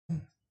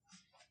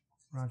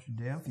Roger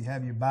Dale. If you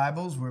have your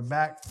Bibles, we're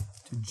back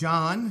to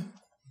John,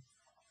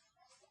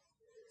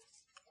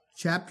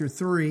 chapter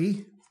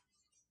 3.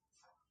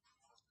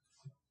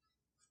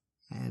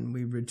 And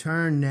we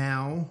return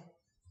now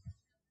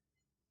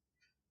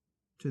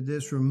to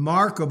this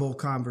remarkable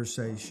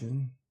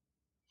conversation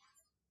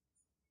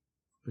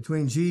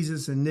between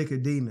Jesus and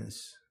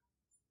Nicodemus.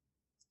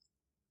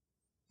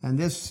 And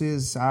this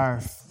is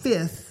our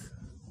fifth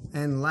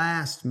and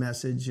last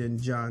message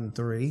in John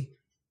 3.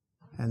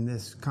 And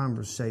this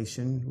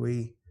conversation,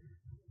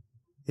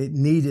 it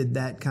needed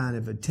that kind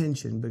of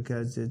attention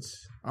because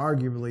it's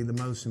arguably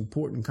the most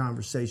important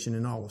conversation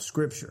in all of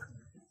Scripture.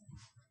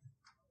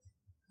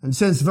 And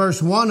since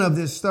verse 1 of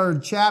this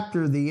third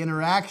chapter, the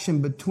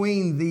interaction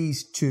between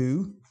these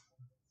two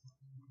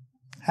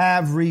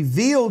have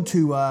revealed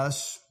to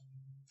us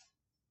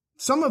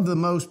some of the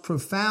most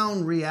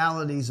profound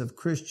realities of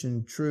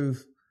Christian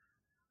truth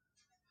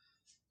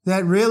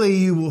that really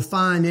you will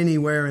find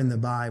anywhere in the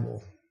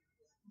Bible.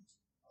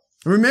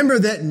 Remember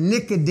that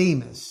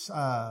Nicodemus,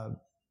 a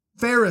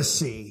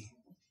Pharisee,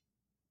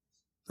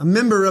 a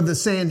member of the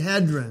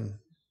Sanhedrin,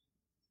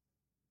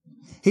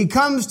 he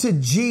comes to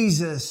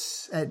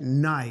Jesus at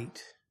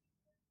night,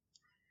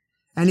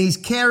 and he's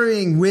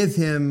carrying with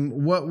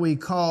him what we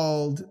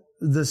called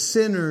the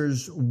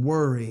sinner's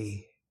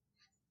worry.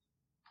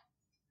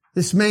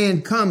 This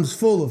man comes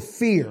full of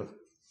fear,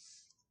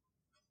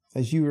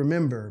 as you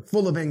remember,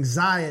 full of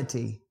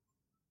anxiety,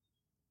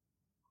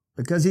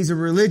 because he's a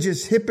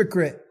religious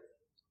hypocrite.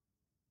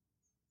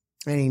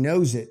 And he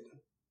knows it.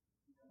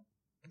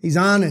 He's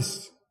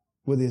honest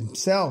with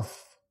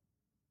himself.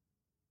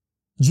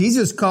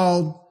 Jesus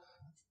called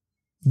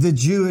the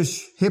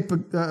Jewish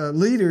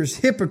leaders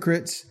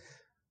hypocrites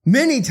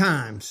many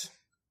times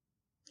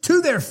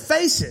to their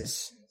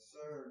faces.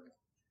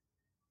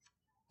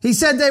 He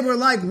said they were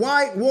like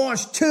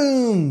whitewashed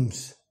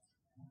tombs.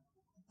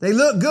 They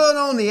look good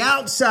on the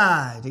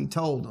outside, he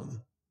told them.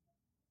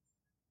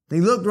 He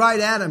looked right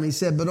at him. He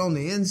said, but on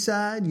the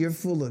inside, you're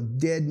full of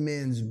dead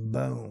men's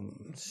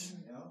bones.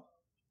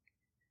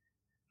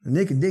 And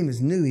Nicodemus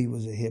knew he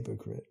was a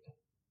hypocrite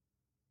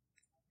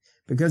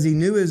because he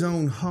knew his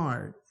own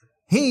heart.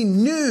 He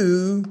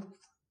knew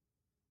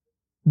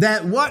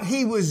that what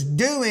he was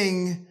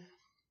doing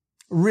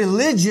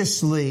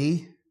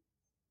religiously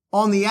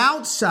on the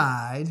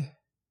outside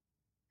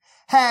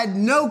had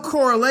no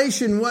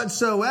correlation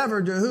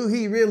whatsoever to who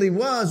he really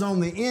was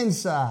on the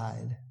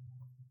inside.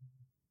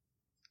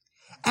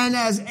 And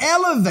as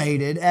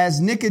elevated as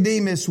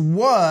Nicodemus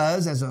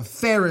was as a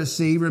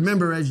Pharisee,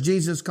 remember as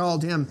Jesus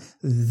called him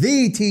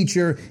the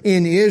teacher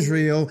in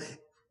Israel,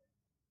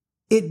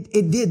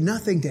 it did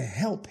nothing to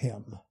help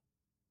him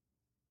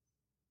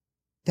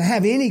to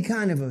have any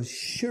kind of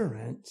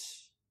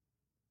assurance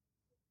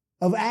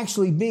of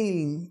actually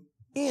being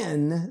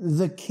in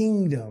the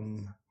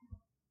kingdom,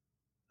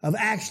 of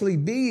actually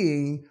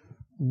being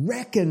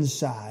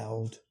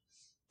reconciled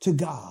to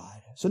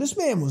God. So this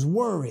man was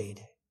worried.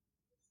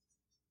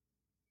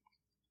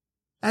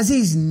 As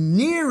he's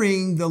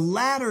nearing the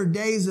latter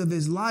days of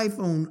his life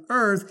on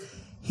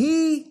earth,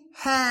 he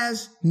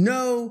has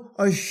no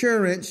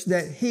assurance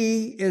that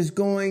he is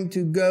going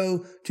to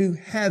go to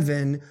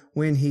heaven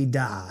when he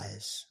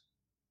dies.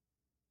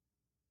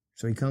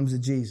 So he comes to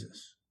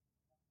Jesus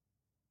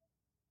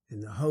in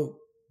the hope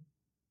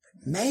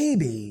that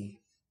maybe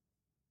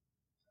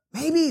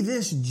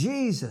this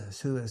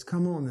Jesus who has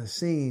come on the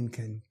scene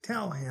can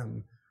tell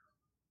him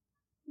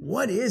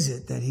what is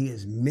it that he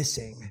is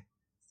missing.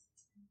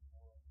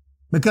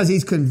 Because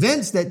he's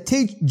convinced that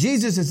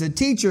Jesus is a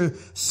teacher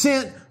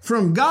sent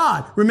from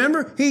God.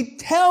 Remember, he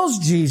tells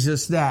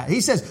Jesus that. He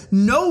says,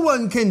 no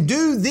one can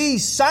do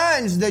these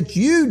signs that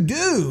you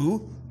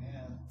do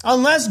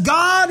unless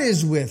God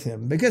is with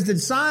him. Because the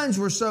signs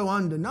were so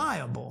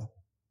undeniable.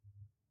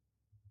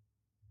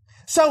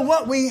 So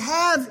what we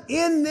have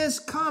in this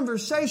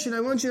conversation, I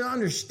want you to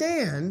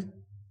understand,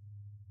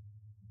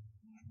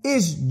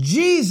 is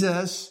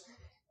Jesus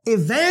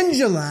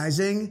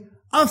evangelizing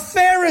a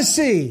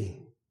Pharisee.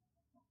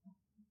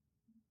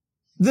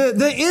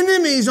 The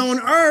enemies on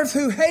earth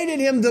who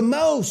hated him the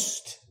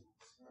most.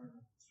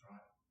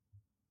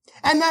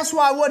 And that's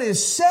why what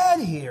is said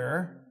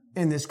here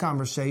in this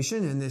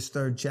conversation, in this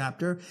third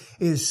chapter,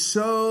 is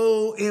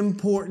so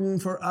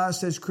important for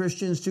us as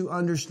Christians to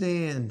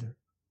understand.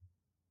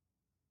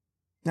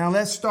 Now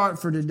let's start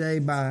for today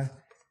by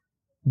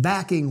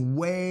backing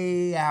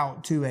way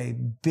out to a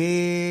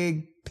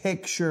big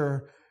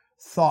picture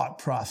thought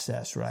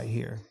process right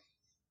here.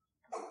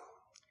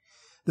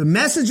 The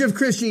message of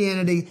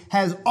Christianity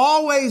has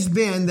always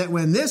been that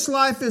when this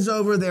life is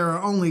over, there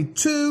are only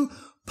two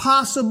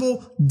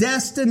possible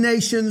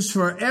destinations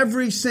for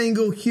every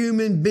single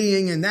human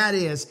being, and that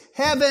is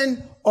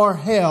heaven or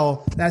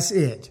hell. That's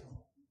it.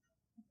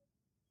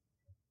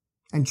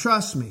 And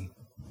trust me,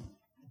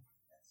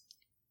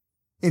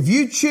 if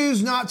you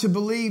choose not to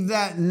believe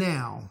that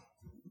now,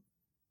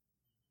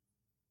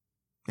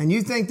 and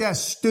you think that's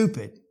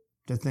stupid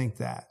to think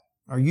that,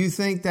 or you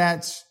think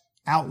that's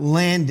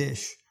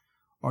outlandish,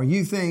 or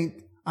you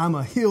think I'm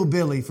a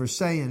hillbilly for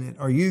saying it,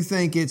 or you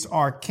think it's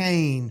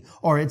arcane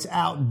or it's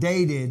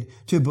outdated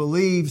to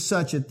believe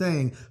such a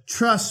thing,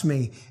 trust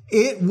me,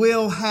 it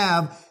will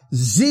have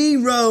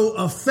zero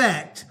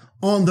effect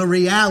on the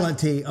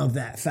reality of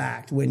that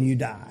fact when you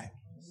die.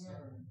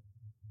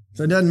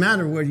 So it doesn't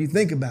matter what you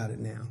think about it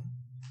now.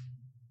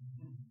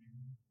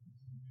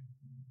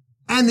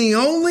 And the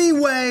only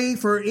way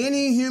for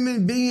any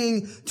human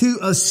being to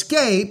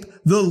escape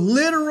the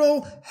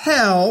literal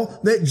hell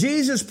that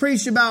Jesus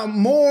preached about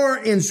more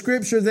in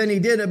Scripture than he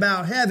did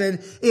about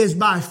heaven is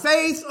by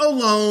faith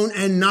alone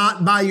and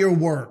not by your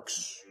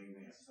works.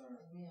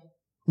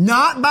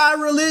 Not by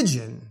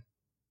religion,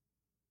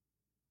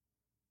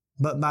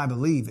 but by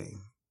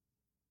believing.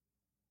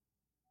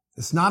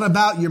 It's not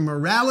about your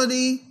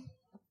morality.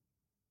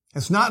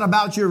 It's not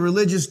about your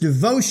religious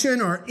devotion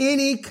or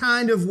any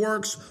kind of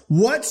works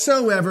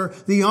whatsoever.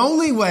 The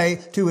only way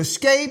to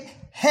escape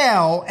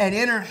hell and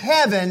enter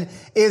heaven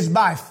is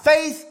by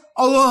faith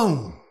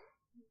alone.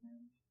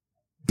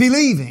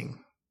 Believing.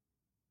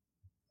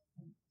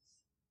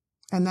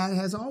 And that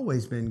has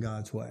always been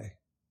God's way.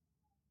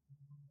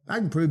 I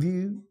can prove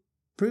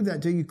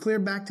that to you clear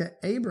back to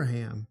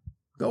Abraham.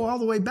 Go all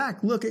the way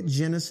back. Look at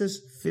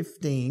Genesis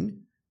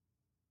 15,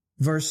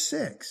 verse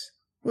 6.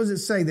 What does it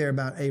say there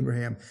about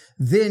Abraham?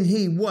 Then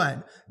he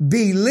what?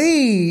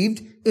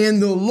 Believed in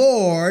the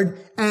Lord,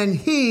 and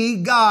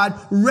he, God,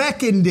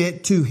 reckoned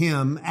it to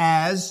him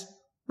as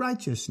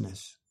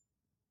righteousness.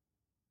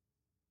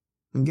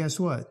 And guess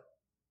what?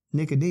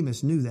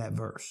 Nicodemus knew that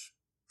verse.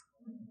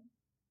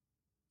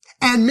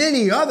 And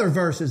many other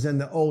verses in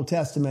the Old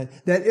Testament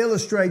that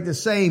illustrate the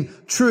same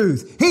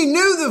truth. He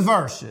knew the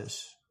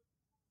verses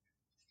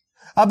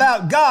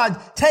about God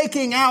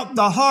taking out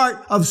the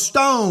heart of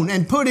stone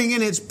and putting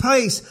in its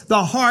place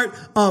the heart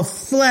of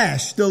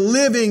flesh, the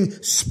living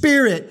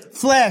spirit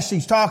flesh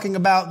he's talking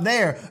about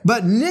there.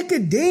 But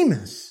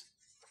Nicodemus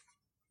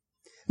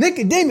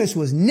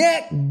was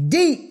neck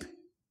deep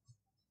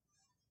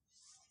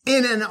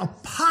in an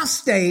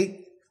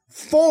apostate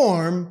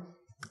form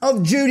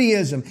of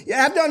Judaism. You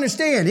have to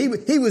understand,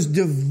 he was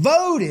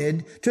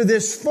devoted to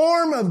this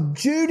form of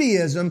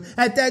Judaism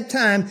at that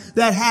time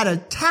that had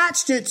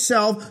attached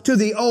itself to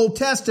the Old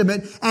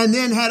Testament and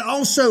then had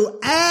also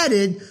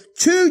added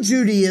to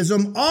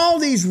Judaism all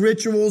these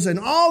rituals and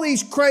all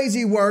these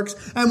crazy works.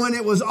 And when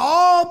it was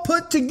all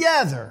put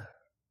together,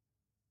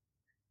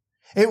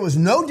 it was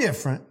no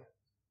different,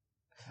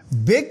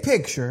 big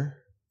picture,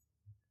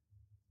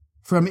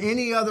 from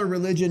any other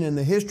religion in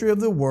the history of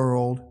the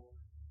world.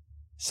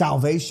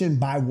 Salvation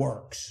by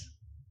works,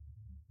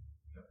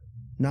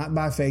 not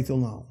by faith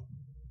alone.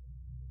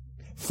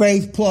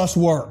 Faith plus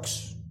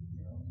works.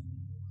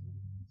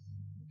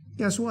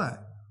 Guess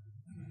what?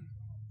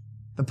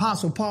 The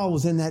Apostle Paul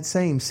was in that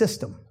same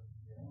system.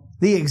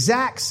 The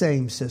exact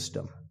same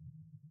system.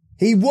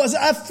 He was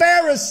a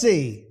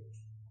Pharisee.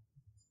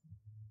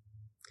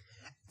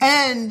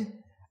 And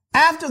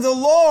after the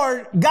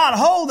Lord got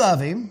hold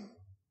of him,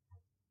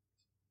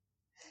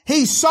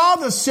 he saw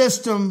the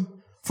system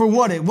for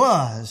what it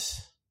was.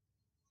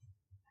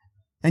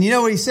 And you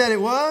know what he said it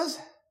was?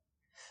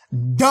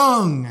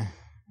 Dung.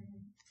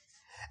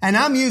 And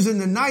I'm using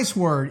the nice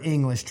word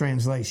English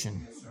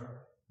translation.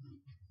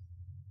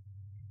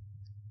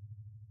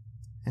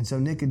 And so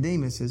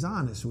Nicodemus is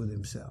honest with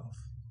himself.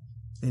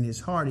 In his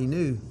heart he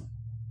knew,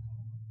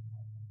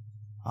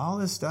 all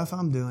this stuff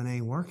I'm doing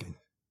ain't working.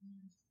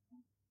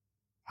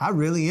 I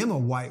really am a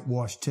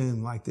whitewashed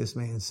tomb like this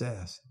man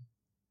says.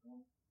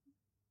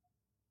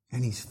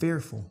 And he's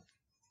fearful.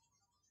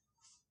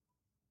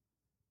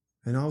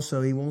 And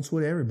also, he wants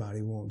what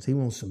everybody wants. He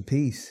wants some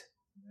peace.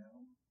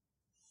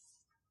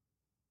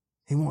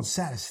 He wants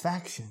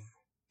satisfaction.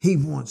 He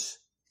wants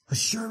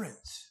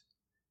assurance.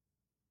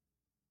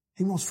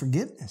 He wants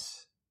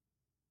forgiveness.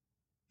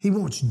 He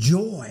wants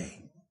joy.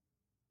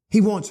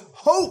 He wants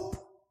hope.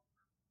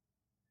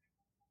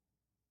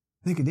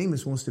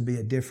 Nicodemus wants to be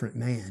a different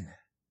man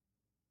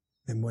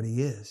than what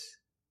he is.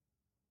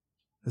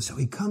 And so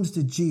he comes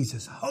to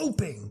Jesus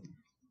hoping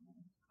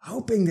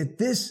that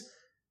this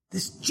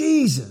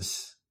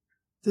Jesus,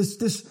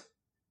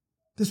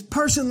 this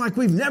person like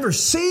we've never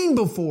seen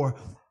before,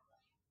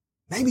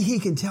 maybe he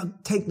can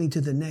take me to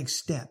the next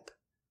step.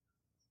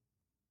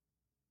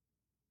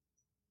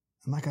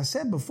 And like I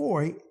said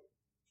before,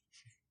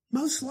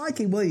 most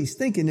likely what he's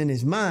thinking in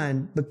his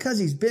mind, because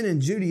he's been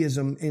in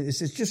Judaism, and it's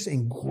just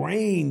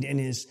ingrained in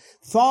his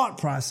thought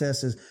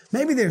processes,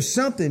 maybe there's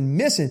something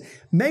missing.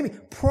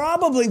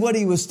 Probably what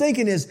he was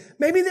thinking is,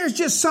 maybe there's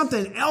just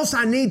something else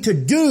I need to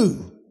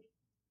do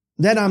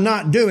that I'm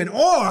not doing.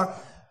 Or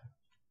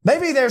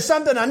maybe there's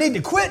something I need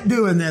to quit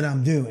doing that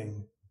I'm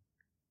doing.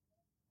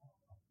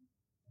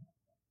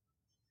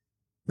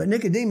 But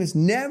Nicodemus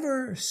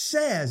never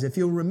says, if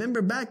you'll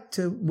remember back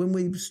to when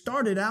we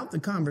started out the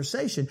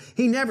conversation,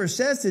 he never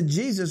says to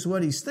Jesus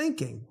what he's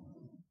thinking.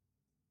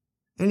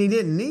 And he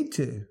didn't need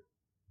to.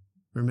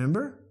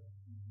 Remember?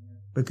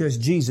 Because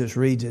Jesus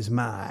reads his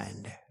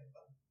mind.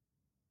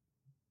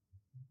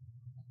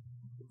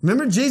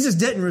 Remember, Jesus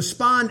didn't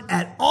respond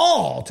at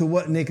all to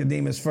what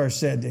Nicodemus first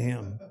said to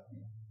him.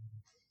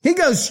 He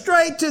goes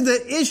straight to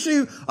the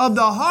issue of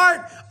the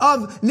heart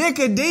of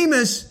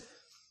Nicodemus,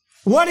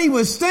 what he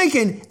was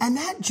thinking, and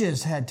that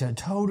just had to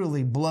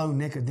totally blow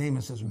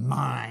Nicodemus's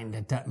mind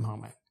at that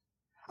moment.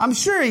 I'm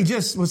sure he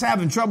just was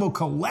having trouble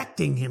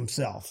collecting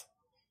himself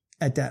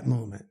at that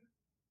moment.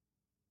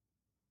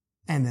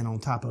 And then on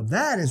top of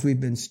that, as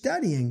we've been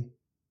studying,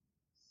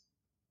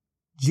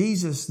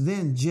 Jesus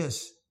then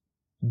just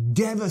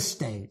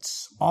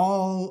devastates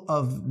all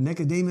of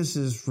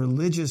Nicodemus's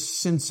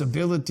religious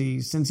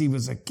sensibilities since he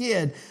was a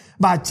kid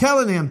by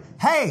telling him,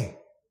 hey,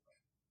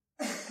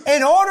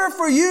 in order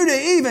for you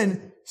to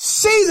even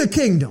see the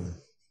kingdom,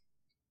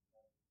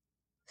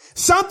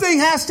 something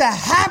has to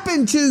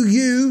happen to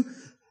you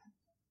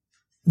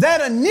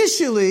that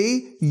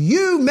initially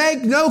you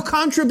make no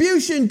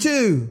contribution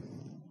to.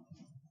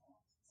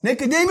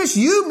 Nicodemus,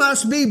 you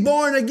must be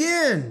born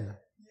again.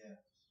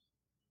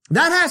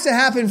 That has to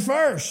happen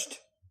first.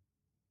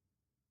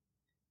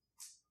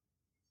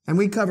 And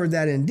we covered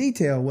that in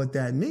detail, what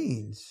that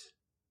means.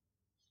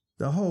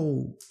 The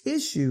whole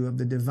issue of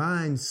the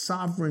divine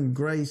sovereign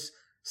grace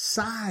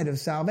side of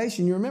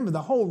salvation. You remember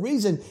the whole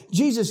reason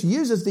Jesus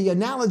uses the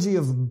analogy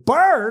of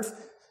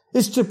birth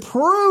is to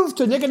prove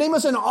to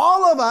Nicodemus and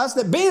all of us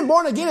that being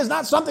born again is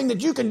not something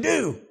that you can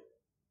do.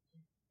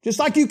 Just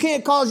like you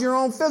can't cause your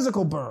own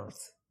physical birth.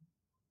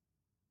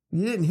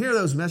 You didn't hear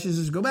those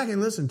messages, go back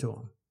and listen to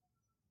them.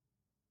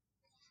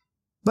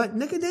 But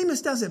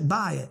Nicodemus doesn't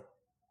buy it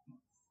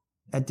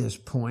at this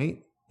point.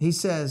 He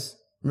says,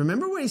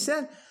 remember what he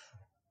said?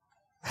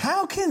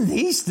 How can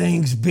these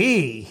things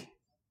be?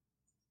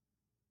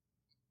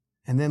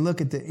 And then look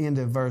at the end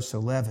of verse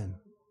 11.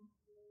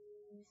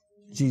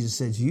 Jesus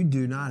says, you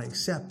do not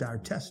accept our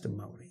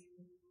testimony.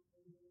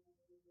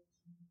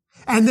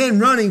 And then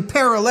running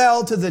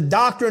parallel to the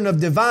doctrine of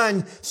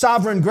divine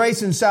sovereign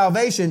grace and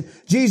salvation,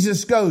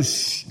 Jesus goes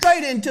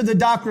straight into the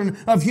doctrine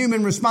of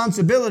human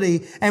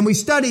responsibility. And we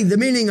studied the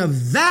meaning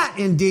of that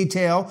in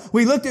detail.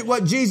 We looked at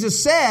what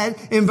Jesus said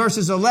in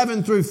verses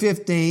 11 through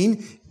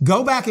 15.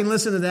 Go back and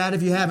listen to that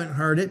if you haven't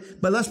heard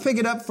it. But let's pick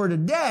it up for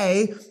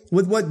today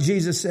with what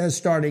Jesus says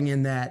starting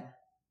in that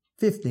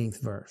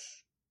 15th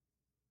verse,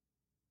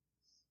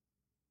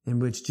 in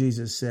which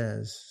Jesus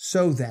says,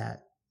 so that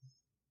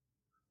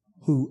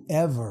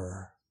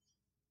whoever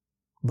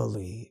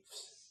believes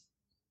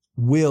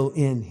will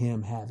in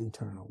him have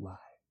eternal life.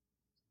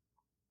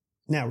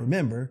 Now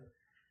remember,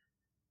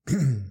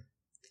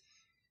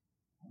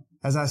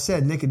 as I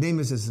said,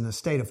 Nicodemus is in a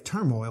state of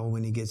turmoil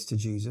when he gets to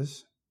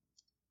Jesus.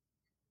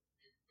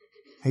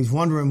 He's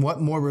wondering,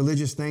 what more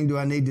religious thing do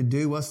I need to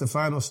do? What's the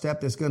final step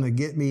that's going to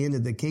get me into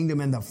the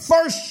kingdom? And the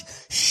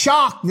first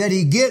shock that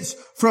he gets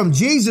from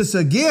Jesus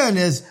again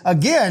is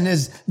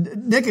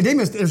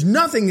Nicodemus, there's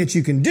nothing that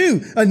you can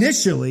do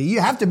initially. You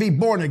have to be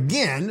born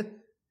again,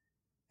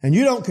 and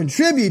you don't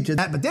contribute to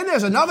that. But then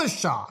there's another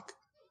shock.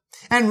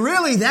 And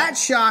really that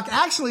shock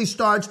actually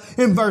starts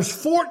in verse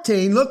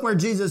 14. Look where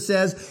Jesus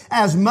says,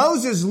 as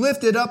Moses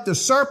lifted up the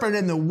serpent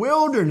in the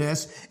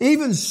wilderness,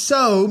 even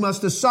so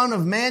must the Son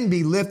of Man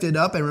be lifted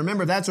up. And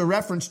remember, that's a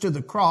reference to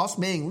the cross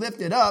being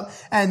lifted up.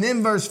 And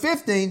then verse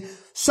 15,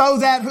 so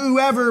that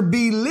whoever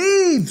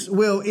believes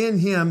will in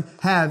him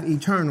have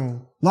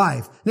eternal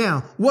life.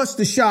 Now, what's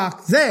the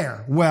shock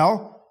there?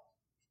 Well,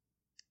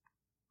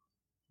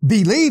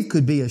 believe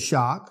could be a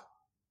shock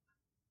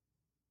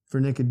for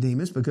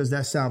Nicodemus, because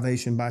that's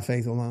salvation by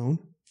faith alone.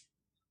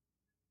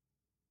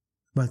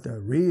 But the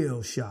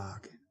real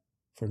shock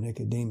for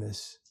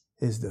Nicodemus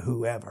is the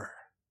whoever.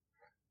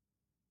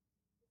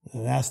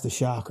 And that's the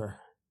shocker.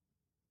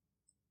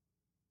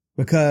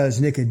 Because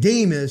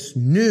Nicodemus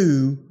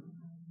knew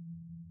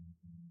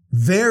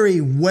very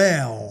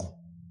well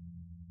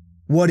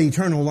what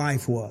eternal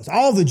life was.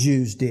 All the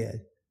Jews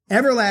did.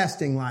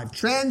 Everlasting life,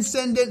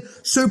 transcendent,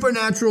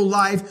 supernatural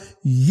life,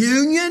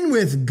 union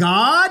with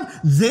God.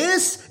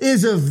 This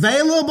is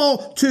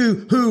available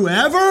to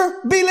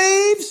whoever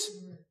believes.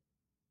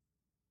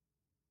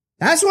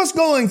 That's what's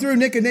going through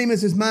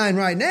Nicodemus' mind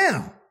right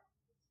now.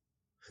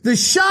 The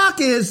shock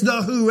is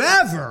the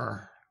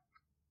whoever.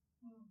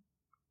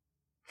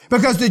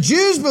 Because the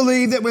Jews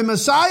believed that when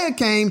Messiah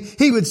came,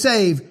 he would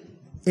save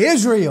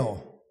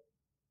Israel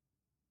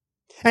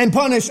and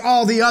punish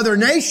all the other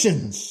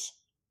nations.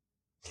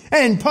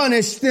 And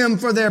punish them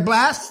for their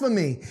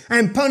blasphemy.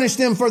 And punish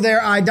them for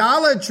their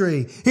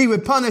idolatry. He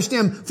would punish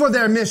them for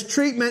their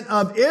mistreatment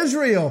of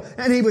Israel.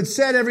 And he would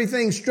set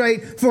everything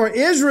straight for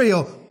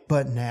Israel.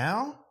 But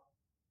now,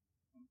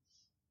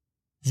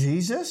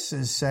 Jesus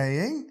is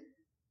saying,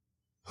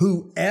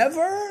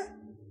 whoever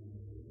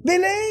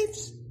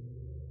believes.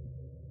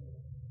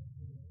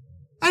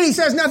 And he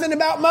says nothing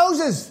about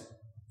Moses.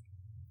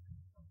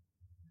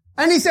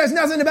 And he says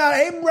nothing about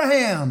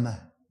Abraham.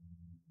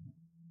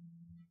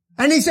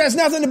 And he says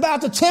nothing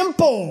about the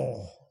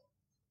temple.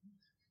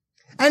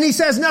 And he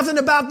says nothing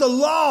about the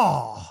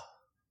law.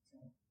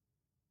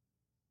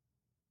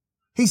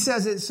 He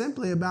says it's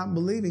simply about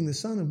believing the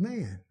Son of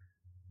Man,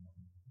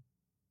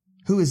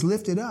 who is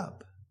lifted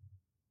up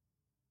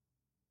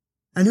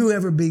And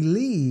whoever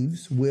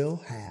believes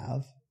will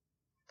have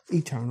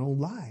eternal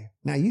life.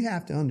 Now you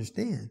have to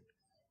understand.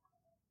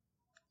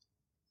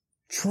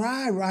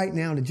 Try right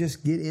now to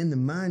just get in the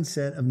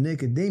mindset of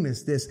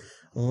Nicodemus. This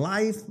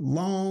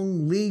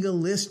lifelong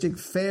legalistic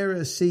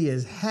Pharisee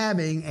is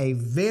having a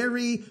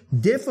very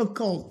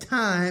difficult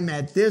time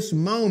at this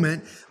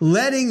moment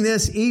letting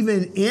this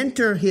even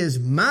enter his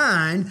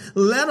mind,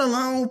 let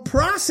alone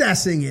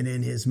processing it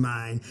in his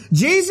mind.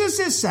 Jesus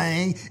is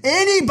saying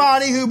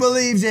anybody who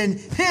believes in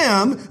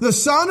Him, the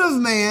Son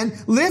of Man,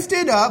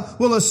 lifted up,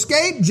 will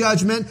escape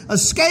judgment,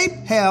 escape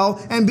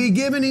hell, and be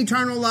given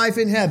eternal life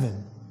in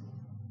heaven.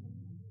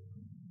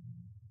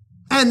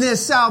 And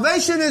this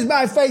salvation is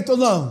by faith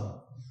alone.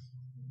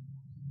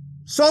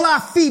 Sola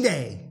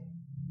fide.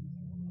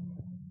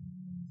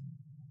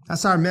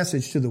 That's our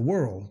message to the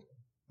world,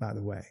 by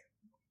the way.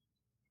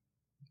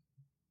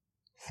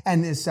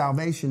 And this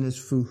salvation is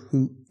for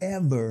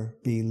whoever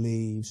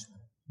believes,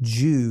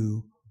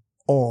 Jew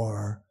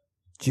or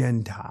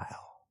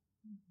Gentile.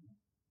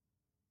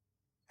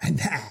 And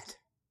that,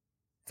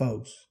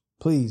 folks,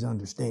 please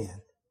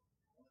understand,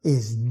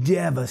 is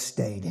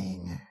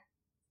devastating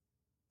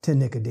to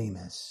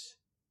Nicodemus.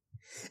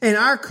 In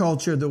our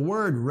culture, the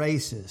word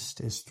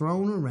racist is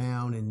thrown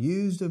around and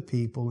used of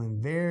people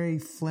in very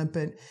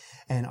flippant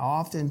and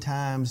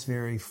oftentimes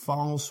very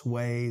false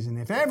ways. And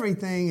if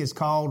everything is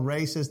called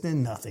racist,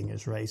 then nothing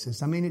is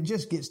racist. I mean, it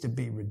just gets to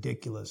be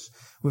ridiculous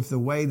with the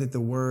way that the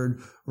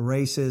word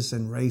racist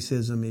and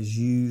racism is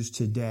used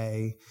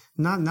today.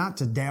 Not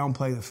to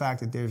downplay the fact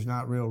that there's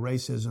not real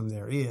racism,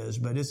 there is,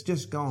 but it's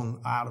just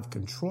gone out of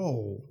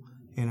control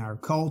in our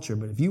culture.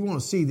 But if you want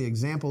to see the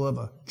example of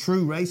a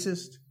true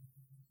racist,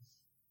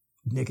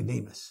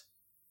 Nicodemus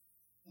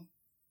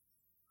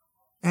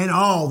and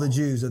all the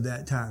Jews of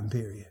that time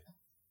period.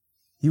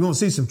 You want to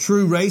see some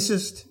true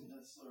racist?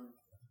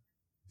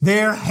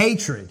 Their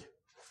hatred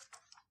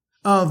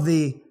of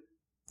the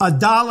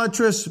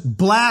idolatrous,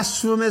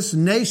 blasphemous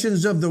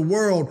nations of the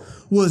world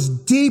was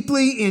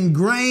deeply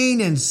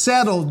ingrained and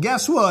settled.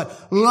 Guess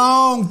what?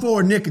 Long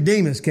before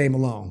Nicodemus came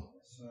along.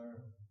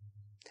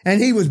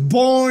 And he was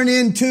born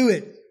into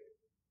it.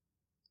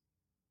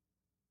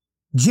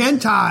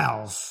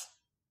 Gentiles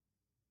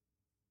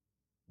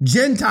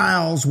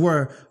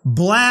were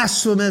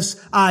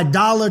blasphemous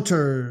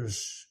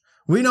idolaters.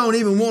 We don't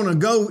even want to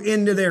go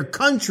into their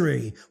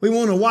country. We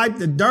want to wipe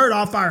the dirt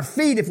off our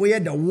feet if we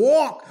had to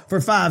walk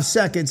for 5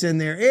 seconds in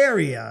their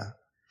area.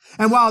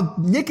 And while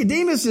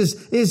Nicodemus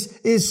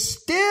is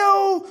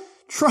still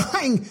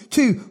trying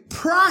to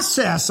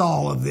process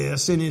all of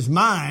this in his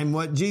mind,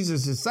 what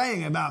Jesus is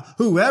saying about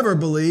whoever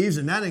believes,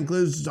 and that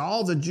includes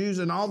all the Jews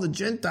and all the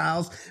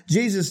Gentiles,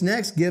 Jesus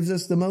next gives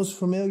us the most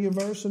familiar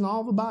verse in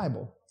all the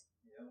Bible.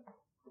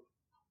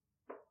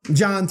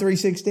 John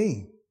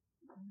 3:16.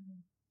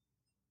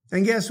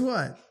 And guess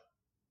what?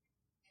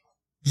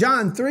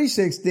 John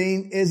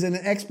 3:16 is an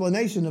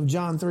explanation of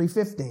John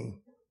 3:15.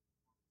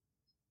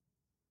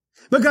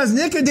 Because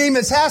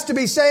Nicodemus has to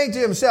be saying to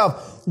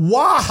himself,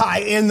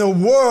 why in the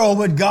world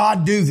would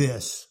God do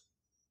this?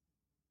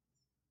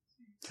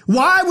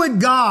 Why would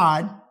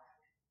God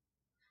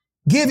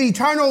give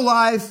eternal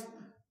life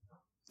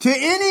to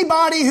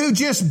anybody who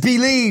just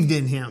believed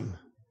in Him?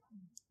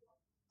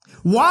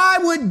 Why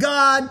would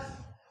God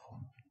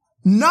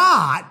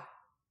not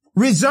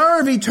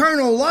reserve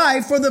eternal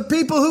life for the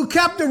people who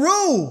kept the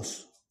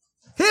rules?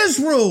 His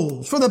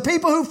rules, for the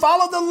people who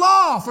followed the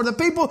law, for the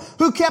people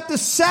who kept the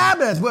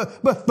Sabbath.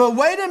 But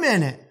wait a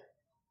minute.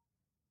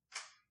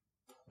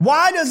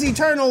 Why does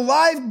eternal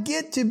life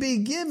get to be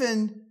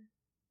given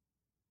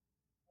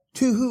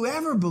to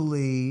whoever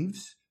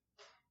believes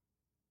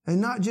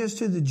and not just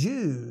to the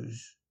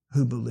Jews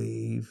who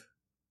believe?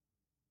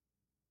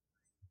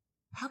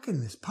 How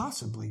can this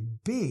possibly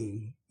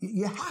be?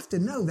 You have to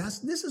know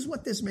this is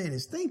what this man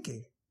is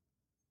thinking.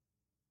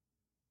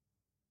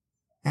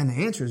 And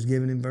the answer is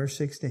given in verse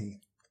 16.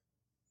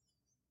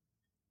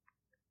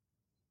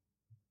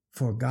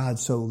 For God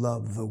so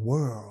loved the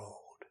world.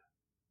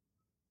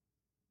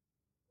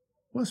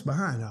 What's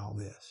behind all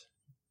this?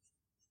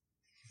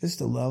 It's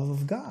the love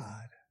of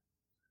God.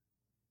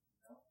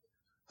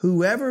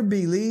 Whoever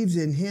believes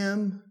in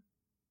Him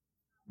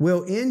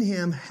will in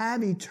Him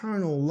have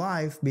eternal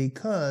life,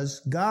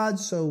 because God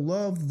so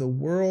loved the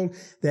world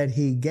that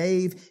He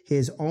gave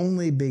His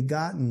only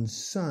begotten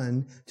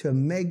Son to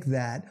make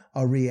that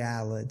a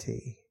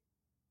reality.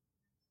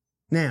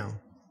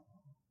 Now,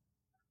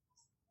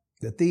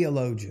 the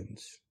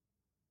theologians,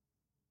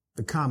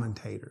 the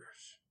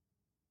commentators,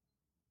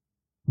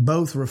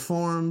 both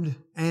Reformed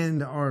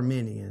and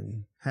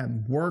Arminian, have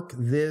worked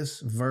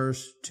this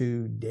verse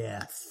to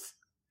death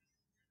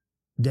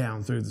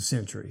down through the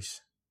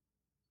centuries.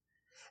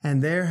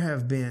 And there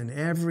have been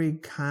every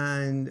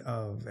kind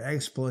of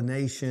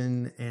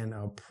explanation and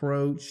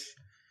approach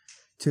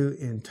to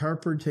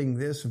interpreting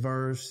this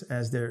verse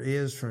as there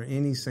is for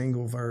any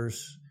single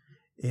verse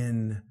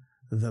in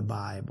the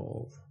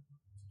Bible.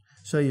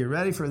 So you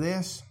ready for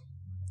this?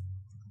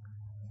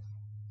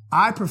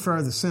 I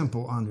prefer the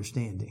simple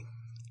understanding.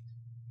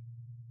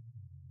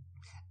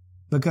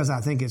 because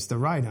I think it's the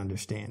right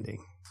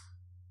understanding.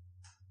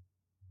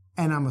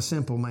 And I'm a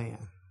simple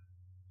man.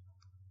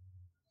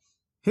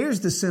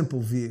 Here's the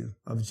simple view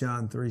of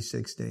John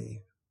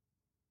 3:16.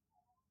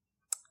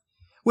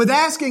 With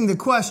asking the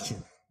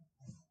question,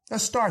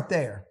 let's start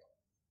there.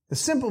 The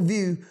simple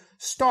view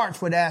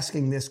starts with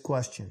asking this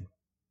question.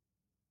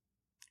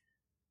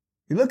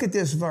 You look at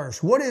this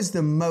verse. What is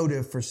the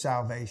motive for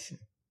salvation?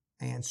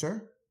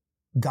 Answer,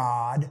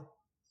 God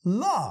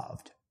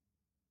loved.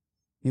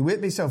 You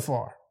with me so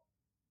far?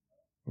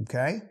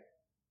 Okay.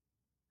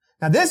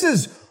 Now this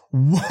is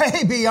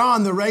way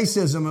beyond the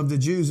racism of the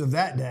Jews of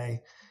that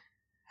day.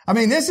 I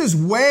mean, this is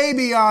way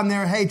beyond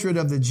their hatred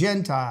of the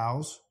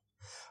Gentiles.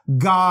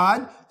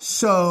 God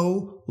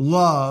so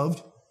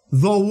loved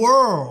the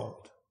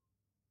world.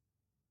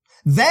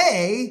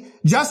 They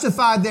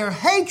justified their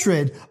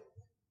hatred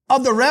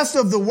of the rest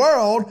of the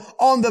world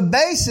on the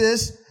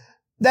basis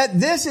that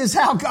this is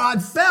how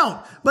God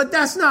felt. But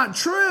that's not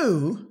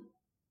true.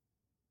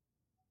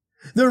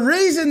 The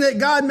reason that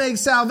God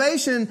makes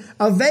salvation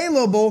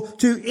available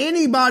to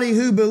anybody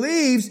who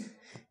believes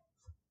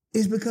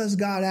is because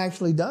God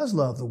actually does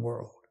love the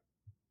world.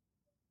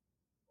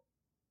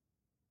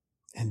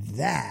 And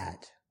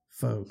that,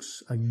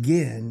 folks,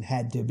 again,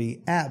 had to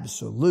be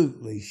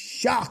absolutely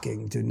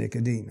shocking to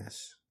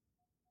Nicodemus.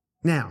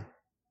 Now,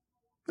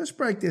 let's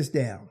break this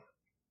down.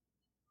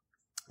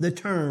 The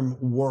term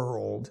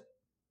world,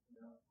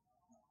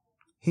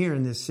 here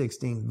in this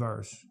 16th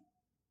verse,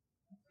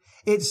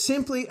 it's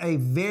simply a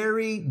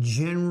very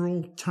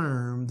general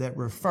term that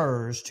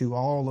refers to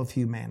all of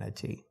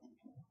humanity.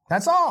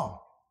 That's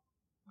all.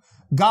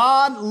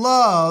 God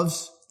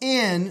loves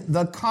in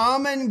the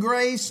common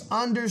grace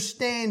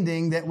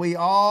understanding that we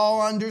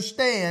all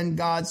understand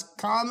God's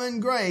common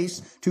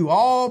grace to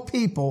all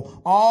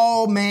people,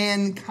 all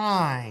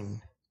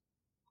mankind.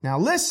 Now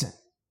listen,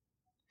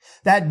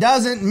 that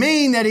doesn't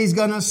mean that He's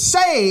going to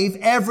save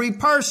every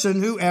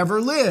person who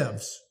ever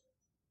lives.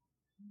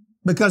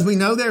 Because we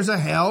know there's a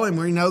hell and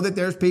we know that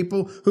there's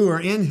people who are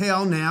in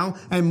hell now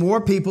and more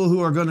people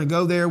who are going to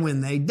go there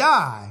when they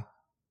die.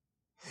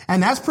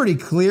 And that's pretty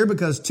clear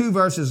because 2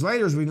 verses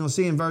later, as we're going to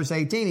see in verse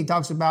 18, he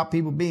talks about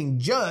people being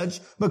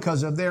judged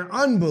because of their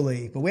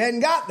unbelief. But we hadn't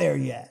got there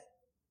yet.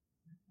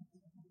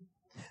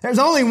 There's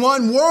only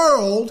one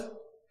world,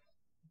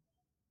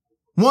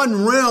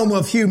 one realm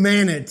of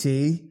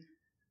humanity,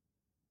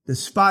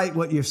 despite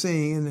what you're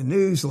seeing in the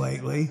news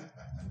lately.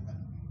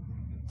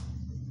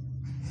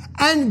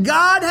 And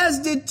God has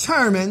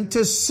determined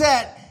to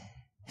set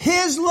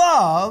His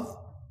love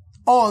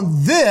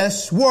on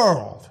this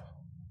world.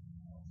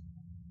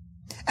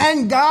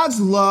 And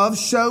God's love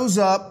shows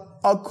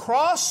up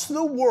across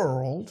the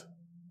world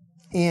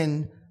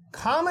in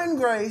common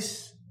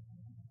grace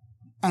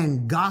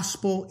and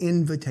gospel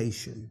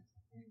invitation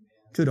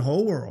to the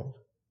whole world.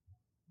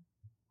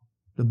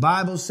 The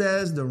Bible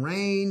says the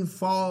rain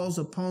falls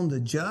upon the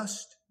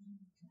just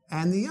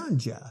and the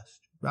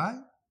unjust, right?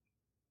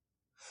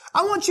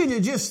 I want you to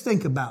just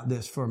think about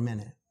this for a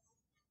minute.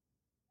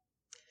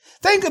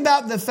 Think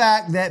about the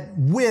fact that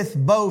with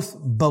both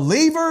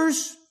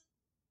believers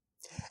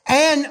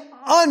and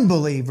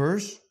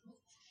unbelievers,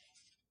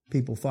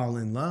 people fall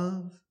in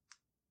love,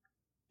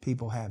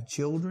 people have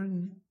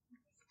children,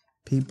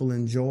 people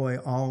enjoy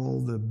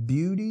all the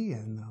beauty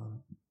and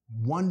the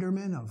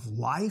wonderment of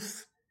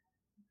life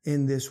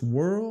in this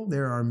world.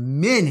 There are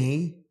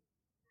many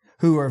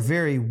who are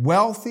very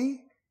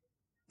wealthy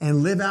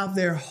and live out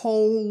their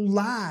whole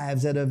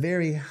lives at a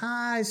very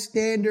high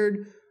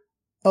standard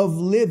of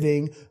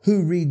living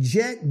who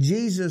reject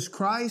Jesus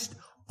Christ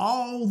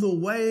all the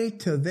way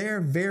to their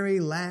very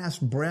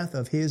last breath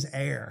of His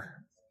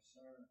air.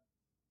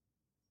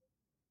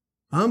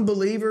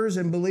 Unbelievers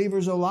and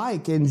believers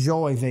alike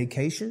enjoy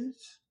vacations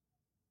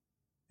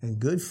and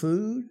good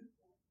food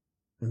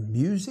and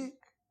music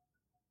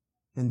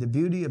and the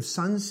beauty of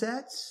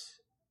sunsets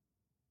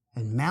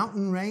and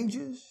mountain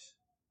ranges.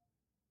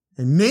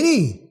 And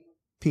many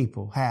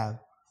people have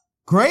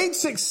great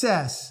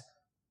success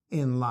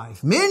in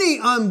life. Many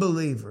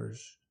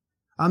unbelievers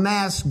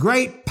amass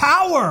great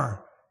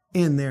power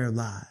in their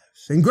lives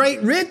and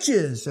great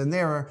riches. And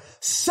there are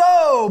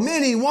so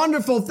many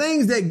wonderful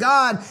things that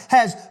God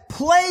has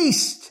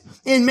placed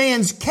in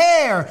man's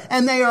care.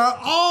 And they are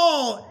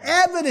all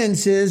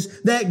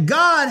evidences that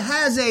God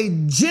has a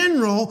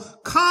general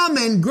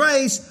common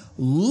grace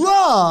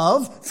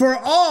love for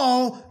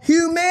all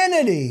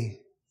humanity.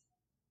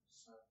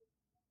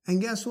 And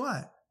guess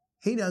what?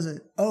 He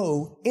doesn't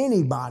owe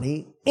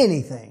anybody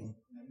anything.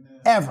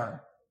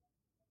 Ever.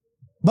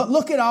 But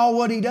look at all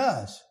what He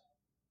does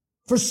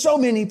for so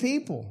many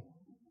people.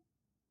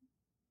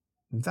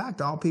 In fact,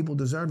 all people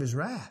deserve His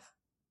wrath.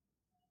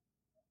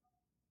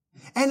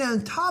 And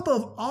on top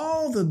of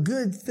all the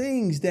good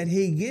things that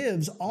He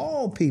gives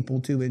all people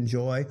to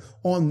enjoy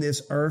on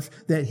this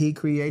earth that He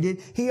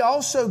created, He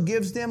also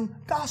gives them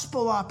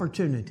gospel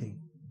opportunity.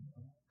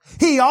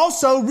 He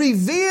also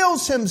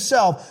reveals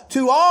Himself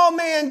to all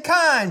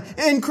mankind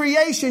in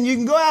creation. You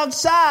can go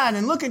outside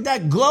and look at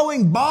that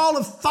glowing ball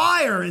of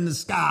fire in the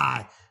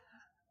sky.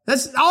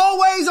 That's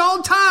always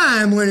on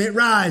time when it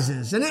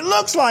rises. And it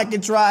looks like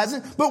it's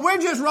rising, but we're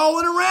just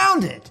rolling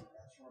around it.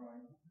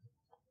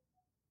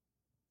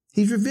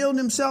 He's revealed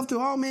himself to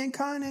all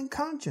mankind in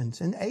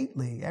conscience,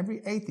 innately.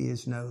 Every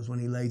atheist knows when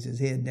he lays his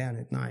head down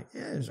at night,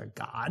 there's a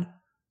God.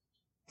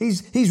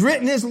 He's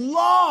written his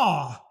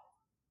law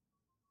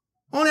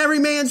on every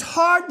man's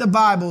heart, the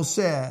Bible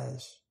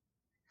says.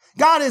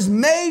 God has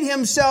made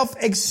himself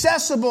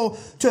accessible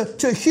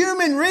to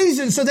human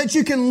reason so that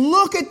you can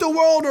look at the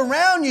world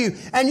around you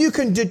and you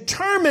can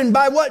determine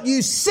by what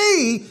you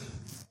see,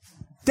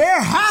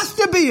 there has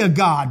to be a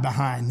God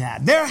behind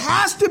that. There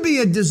has to be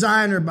a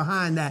designer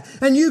behind that.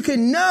 And you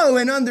can know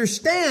and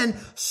understand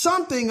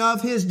something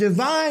of his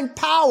divine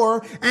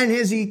power and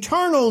his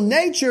eternal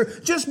nature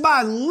just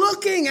by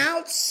looking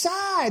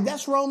outside.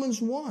 That's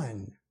Romans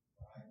 1.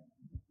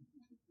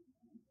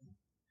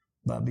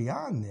 But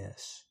beyond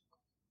this,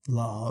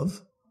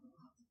 love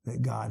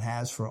that God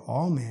has for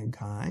all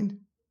mankind,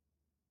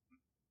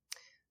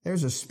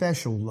 there's a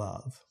special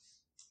love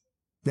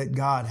that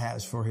God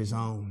has for his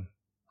own.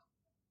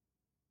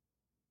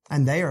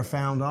 And they are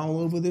found all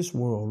over this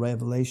world.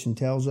 Revelation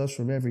tells us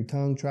from every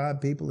tongue, tribe,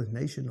 people, and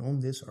nation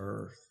on this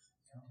earth.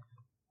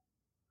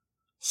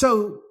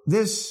 So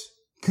this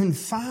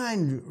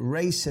confined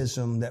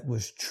racism that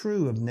was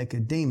true of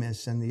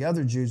Nicodemus and the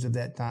other Jews of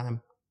that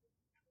time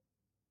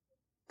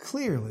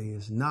clearly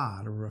is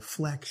not a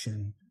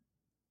reflection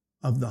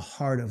of the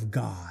heart of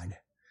God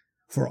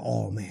for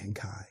all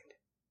mankind.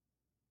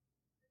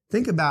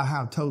 Think about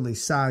how totally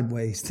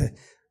sideways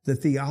the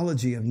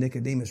theology of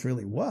Nicodemus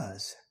really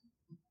was.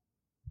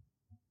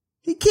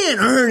 He can't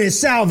earn his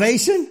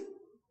salvation.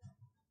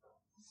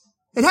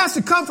 It has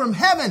to come from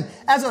heaven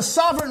as a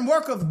sovereign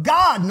work of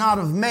God, not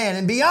of man.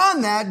 And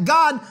beyond that,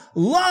 God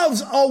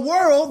loves a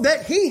world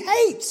that he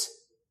hates.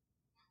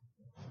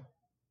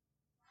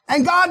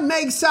 And God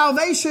makes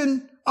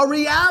salvation a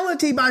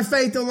reality by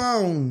faith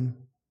alone.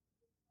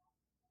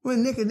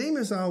 When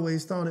Nicodemus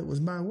always thought it was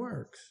by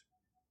works.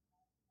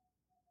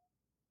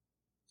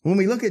 When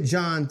we look at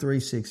John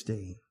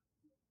 3:16,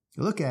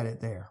 look at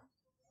it there.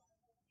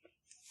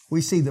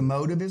 We see the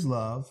mode of his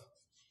love.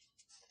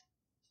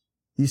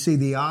 You see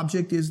the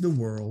object is the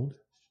world.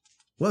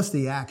 What's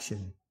the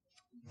action?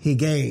 He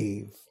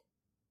gave.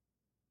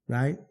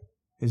 Right?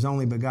 His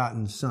only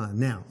begotten Son.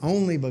 Now,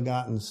 only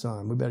begotten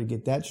Son. We better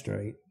get that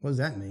straight. What does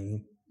that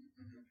mean?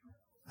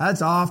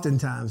 That's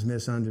oftentimes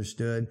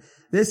misunderstood.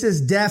 This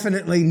is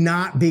definitely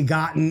not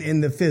begotten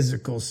in the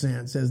physical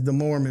sense, as the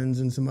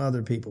Mormons and some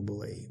other people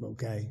believe,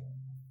 okay?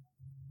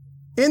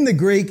 In the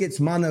Greek, it's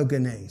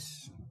monogenes.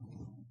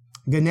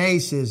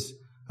 Genes is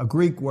a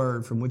Greek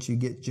word from which you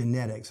get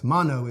genetics.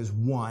 Mono is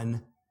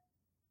one.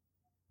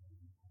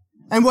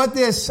 And what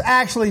this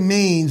actually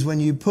means when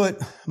you put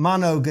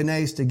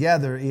monogenes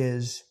together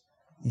is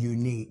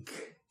unique.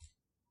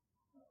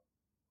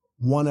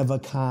 One of a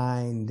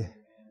kind.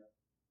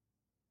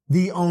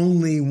 The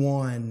only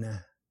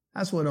one.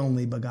 That's what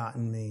only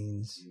begotten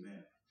means.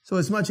 So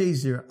it's much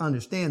easier to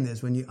understand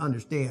this when you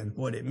understand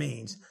what it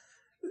means.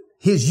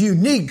 His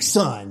unique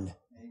Son.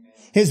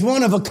 His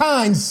one of a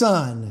kind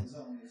Son.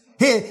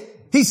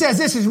 He says,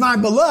 this is my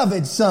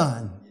beloved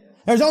Son.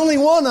 There's only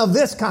one of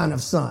this kind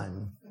of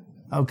Son.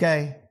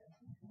 Okay?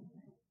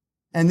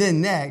 And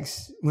then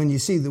next, when you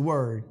see the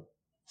word,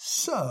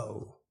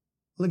 so.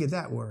 Look at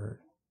that word.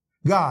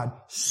 God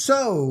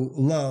so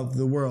loved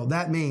the world.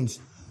 That means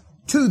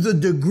to the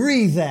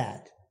degree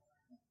that,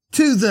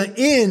 to the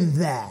end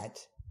that,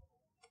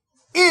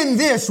 in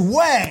this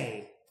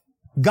way,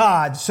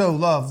 God so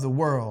loved the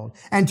world.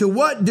 And to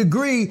what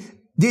degree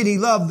did he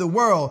love the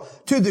world?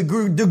 To the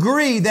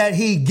degree that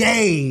he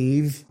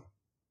gave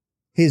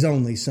his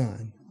only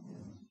Son.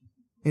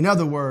 In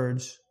other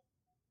words,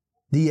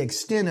 the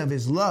extent of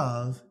his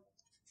love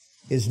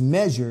is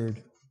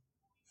measured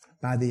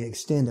by the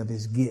extent of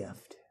his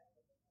gift.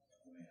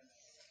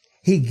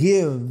 He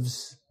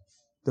gives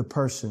the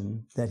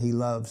person that he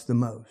loves the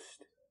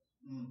most,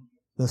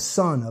 the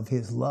Son of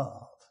his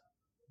love.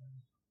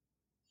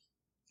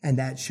 And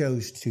that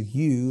shows to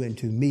you and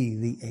to me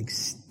the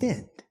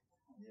extent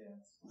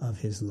of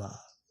his love.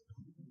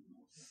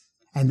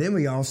 And then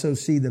we also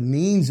see the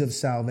means of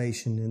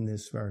salvation in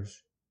this verse.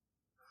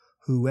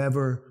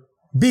 Whoever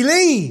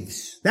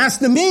believes. That's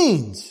the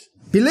means.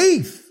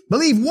 Belief.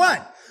 Believe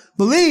what?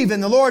 Believe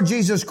in the Lord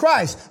Jesus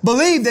Christ.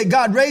 Believe that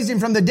God raised him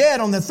from the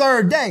dead on the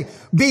third day.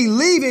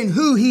 Believe in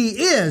who he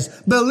is.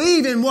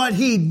 Believe in what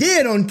he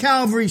did on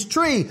Calvary's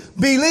tree.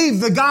 Believe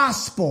the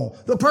gospel,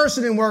 the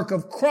person and work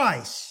of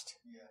Christ.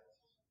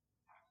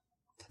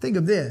 Think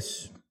of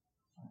this.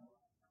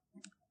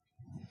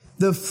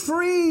 The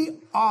free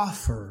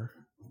offer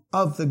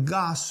of the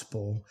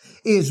gospel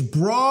is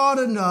broad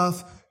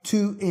enough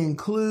to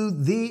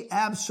include the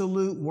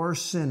absolute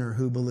worst sinner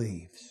who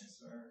believes.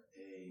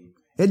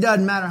 It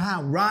doesn't matter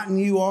how rotten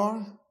you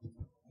are.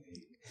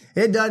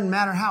 It doesn't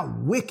matter how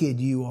wicked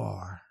you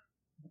are.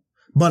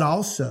 But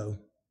also,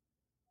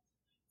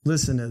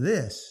 listen to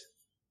this.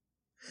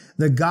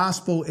 The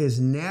gospel is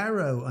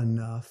narrow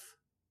enough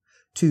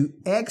to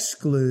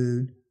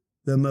exclude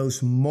the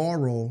most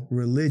moral,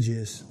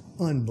 religious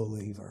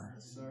unbeliever.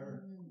 Yes,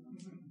 sir.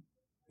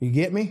 You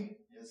get me?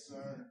 Yes,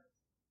 sir.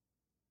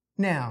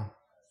 Now,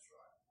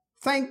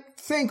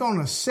 think on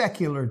a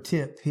secular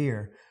tip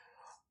here.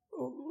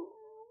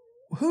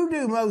 Who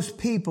do most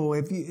people,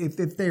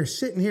 if they're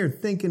sitting here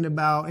thinking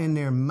about in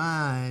their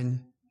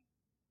mind,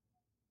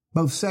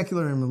 both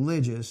secular and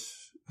religious,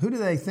 who do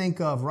they think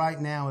of right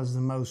now as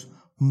the most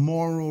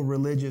moral,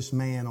 religious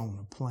man on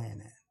the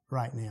planet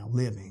right now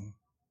living?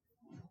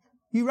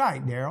 You're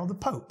right, Darrell, the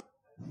Pope.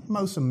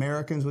 Most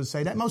Americans would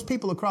say that. Most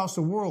people across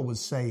the world would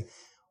say,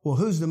 well,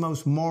 who's the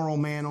most moral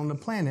man on the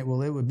planet?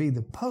 Well, it would be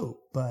the Pope.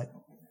 But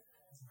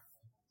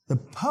the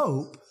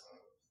Pope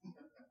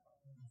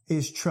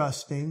is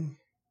trusting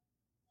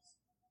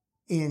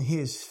in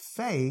his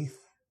faith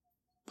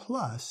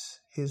plus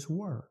his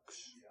works,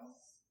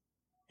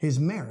 his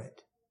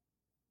merit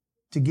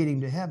to get him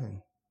to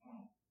heaven.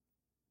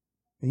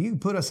 And you can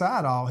put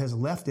aside all his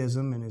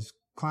leftism and his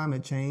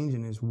climate change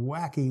and his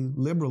wacky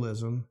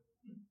liberalism.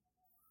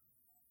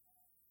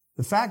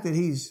 The fact that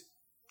he's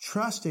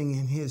trusting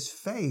in his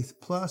faith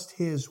plus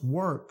his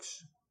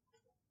works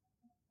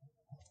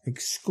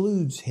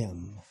excludes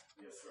him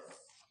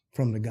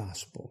from the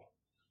gospel,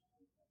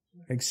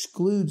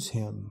 excludes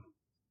him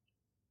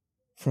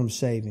from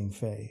saving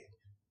faith.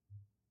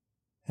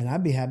 And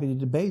I'd be happy to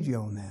debate you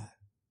on that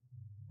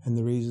and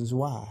the reasons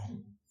why.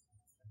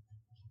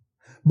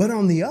 But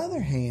on the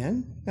other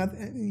hand, now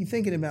you're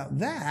thinking about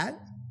that,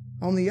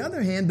 on the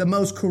other hand, the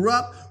most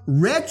corrupt,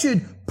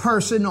 wretched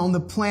person on the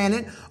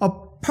planet, a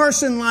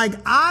person like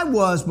I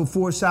was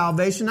before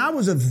salvation, I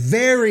was a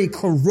very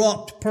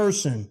corrupt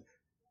person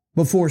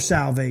before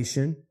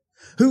salvation,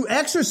 who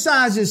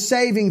exercises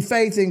saving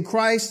faith in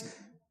Christ,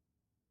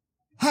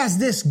 has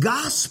this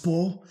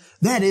gospel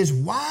that is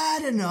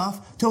wide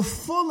enough to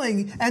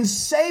fully and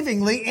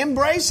savingly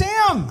embrace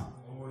him.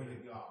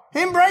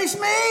 Embrace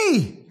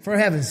me, for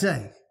heaven's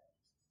sake.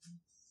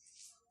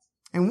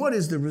 And what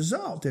is the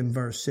result in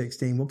verse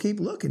 16? We'll keep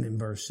looking in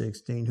verse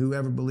 16.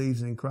 Whoever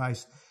believes in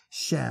Christ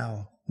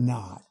shall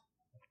not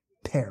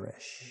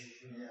perish.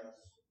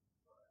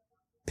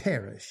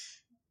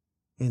 Perish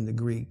in the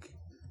Greek.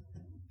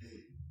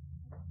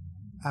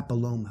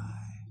 Apolomai.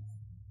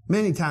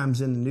 Many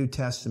times in the New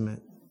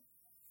Testament,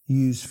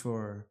 used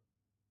for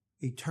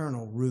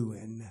eternal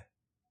ruin.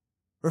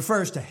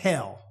 Refers to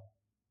hell.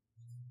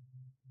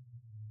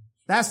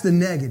 That's the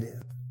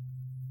negative.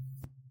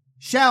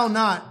 Shall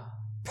not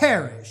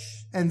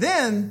perish. And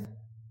then,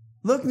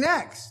 look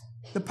next.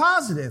 The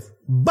positive.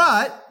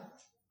 But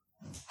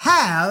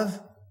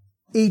have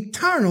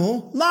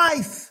eternal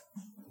life.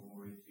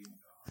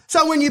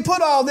 So when you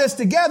put all this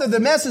together, the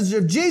message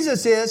of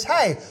Jesus is,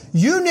 hey,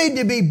 you need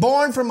to be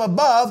born from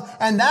above,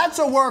 and that's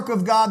a work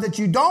of God that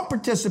you don't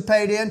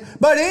participate in,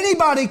 but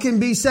anybody can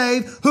be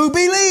saved who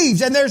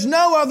believes, and there's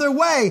no other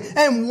way.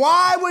 And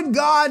why would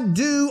God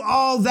do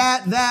all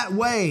that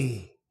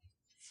way?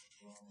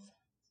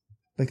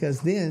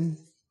 Because then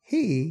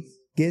He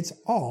gets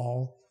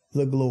all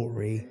the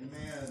glory.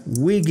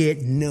 Amen. We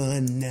get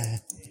none.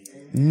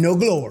 No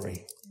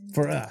glory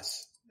for us.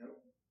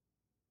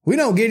 We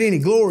don't get any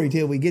glory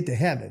till we get to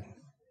heaven.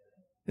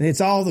 And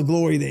it's all the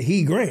glory that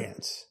He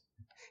grants.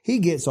 He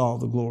gets all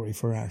the glory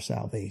for our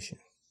salvation.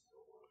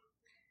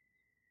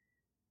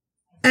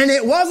 And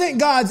it wasn't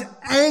God's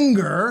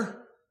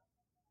anger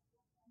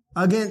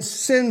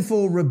against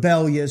sinful,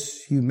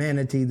 rebellious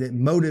humanity that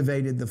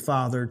motivated the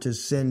Father to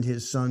send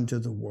His Son to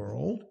the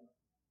world.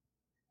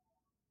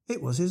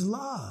 It was His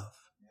love.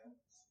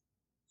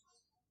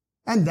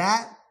 And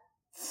that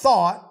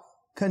thought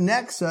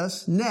connects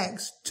us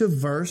next to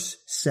verse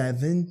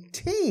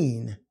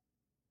 17.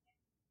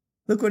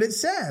 Look what it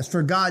says.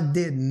 For God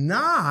did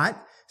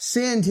not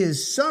send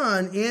His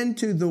Son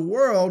into the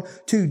world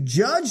to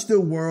judge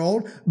the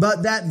world,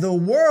 but that the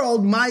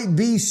world might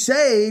be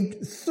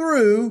saved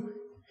through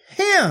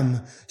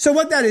Him. So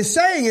what that is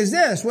saying is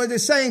this. What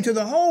it's saying to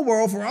the whole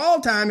world for all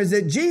time is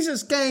that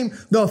Jesus came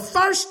the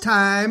first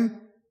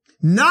time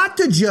not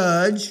to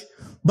judge,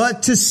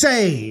 but to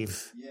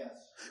save.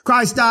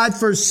 Christ died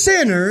for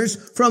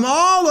sinners from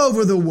all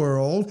over the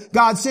world.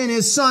 God sent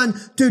His Son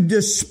to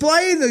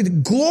display the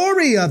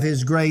glory of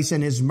His grace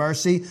and His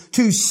mercy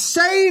to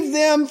save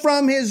them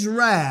from His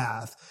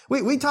wrath.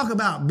 We talk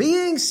about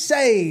being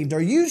saved.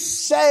 Are you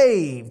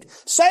saved?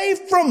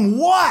 Saved from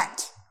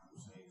what?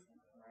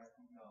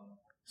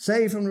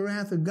 Saved from the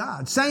wrath of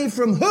God. Saved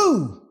from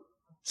who?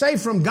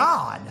 Saved from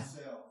God.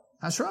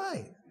 That's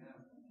right.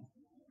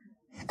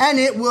 And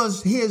it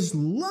was His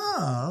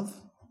love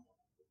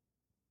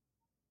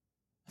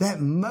that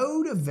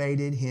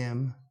motivated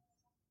Him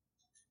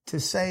to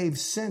save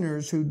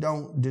sinners who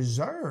don't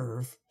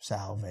deserve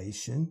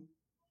salvation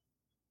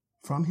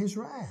from His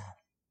wrath.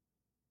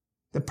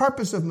 The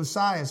purpose of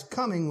Messiah's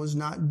coming was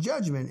not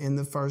judgment in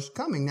the first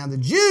coming. Now the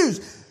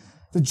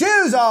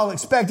Jews all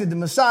expected the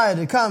Messiah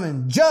to come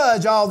and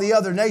judge all the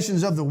other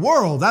nations of the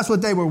world. That's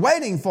what they were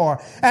waiting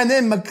for. And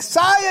then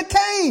Messiah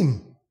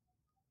came.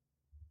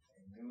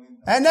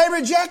 And they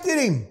rejected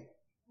Him.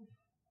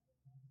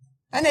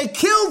 And they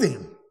killed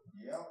Him.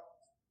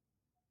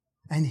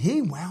 And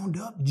he wound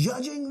up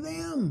judging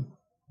them.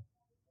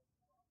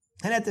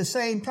 And at the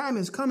same time,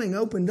 his coming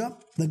opened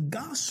up the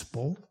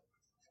gospel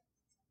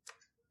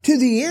to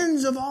the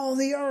ends of all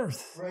the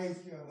earth. Praise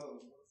Jehovah.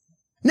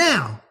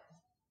 Now,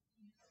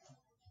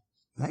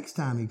 next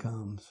time he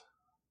comes,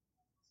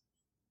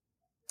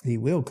 he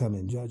will come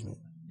in judgment.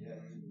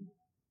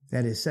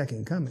 At his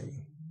second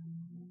coming,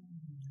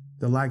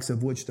 the likes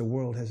of which the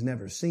world has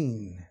never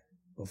seen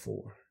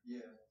before.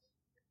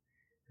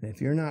 And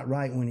if you're not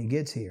right when he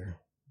gets here,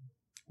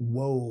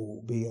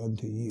 woe be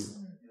unto you.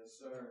 Yes,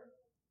 sir.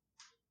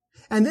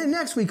 And then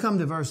next we come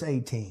to verse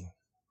 18,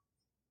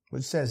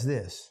 which says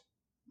this: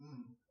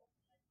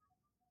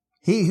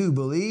 He who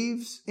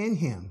believes in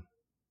him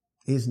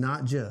is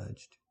not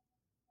judged.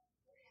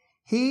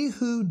 He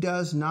who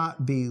does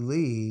not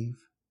believe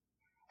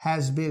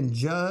has been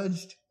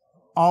judged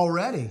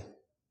already,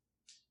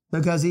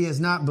 because he has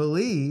not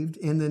believed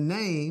in the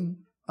name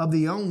of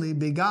the only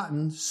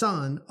begotten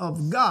Son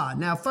of God.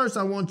 Now, first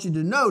I want you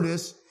to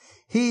notice,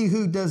 he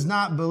who does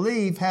not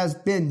believe has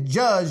been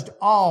judged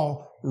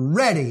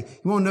already.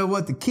 You want to know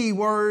what the key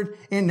word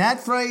in that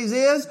phrase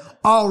is?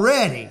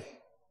 Already.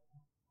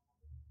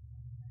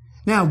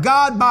 Now,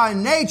 God by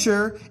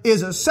nature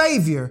is a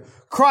Savior.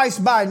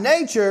 Christ by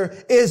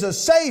nature is a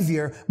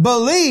Savior.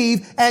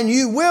 Believe and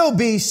you will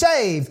be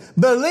saved.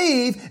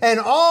 Believe and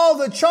all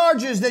the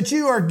charges that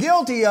you are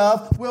guilty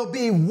of will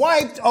be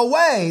wiped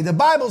away. The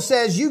Bible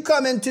says you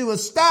come into a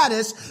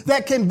status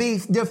that can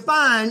be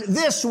defined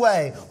this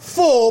way: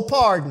 full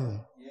pardon.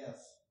 Yes.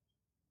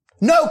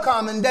 No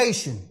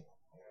commendation.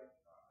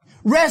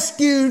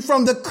 Rescued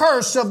from the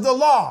curse of the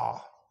law.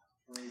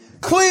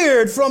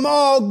 Cleared from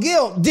all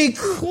guilt,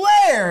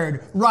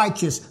 declared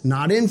righteous,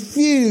 not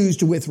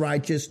infused with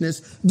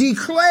righteousness,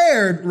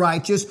 declared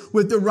righteous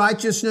with the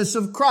righteousness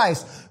of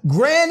Christ.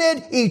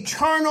 Granted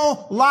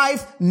eternal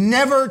life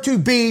never to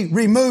be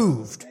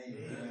removed.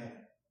 Amen.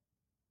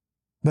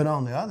 But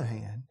on the other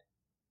hand,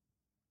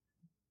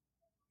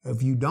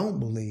 if you don't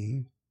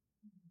believe,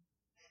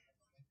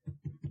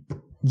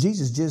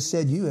 Jesus just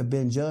said you have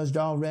been judged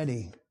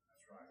already.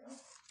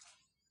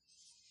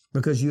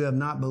 Because you have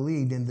not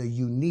believed in the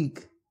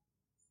unique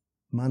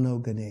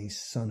monogenes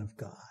Son of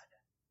God.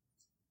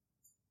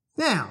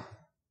 Now,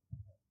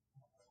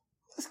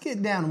 let's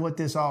get down to what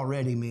this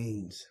already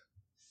means.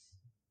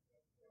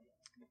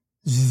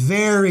 It's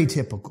very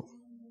typical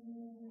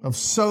of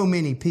so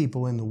many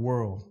people in the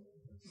world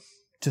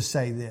to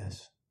say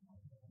this: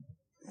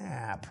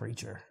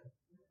 preacher,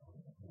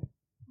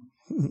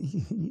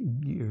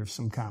 you're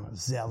some kind of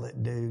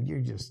zealot, dude. You're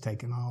just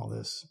taking all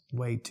this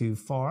way too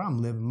far.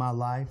 I'm living my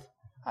life.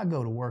 I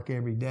go to work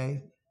every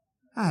day.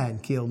 I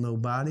hadn't killed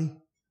nobody.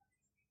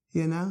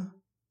 You know?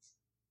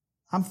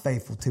 I'm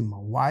faithful to my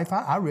wife.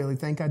 I really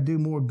think I do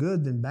more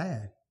good than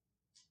bad.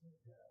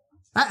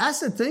 That's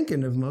the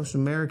thinking of most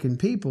American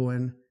people.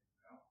 And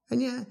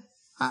yeah,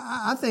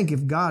 I think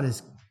if God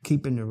is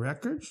keeping the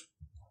records,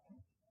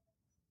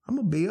 I'm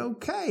going to be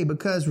okay,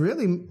 because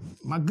really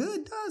my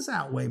good does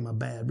outweigh my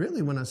bad,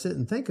 really, when I sit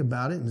and think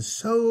about it. And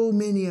so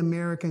many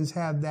Americans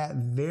have that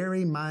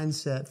very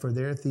mindset for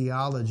their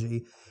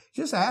theology.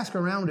 Just ask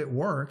around at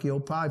work. You'll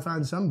probably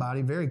find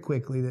somebody very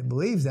quickly that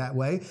believes that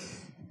way.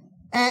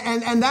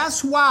 And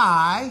that's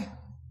why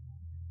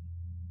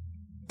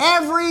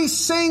every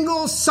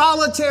single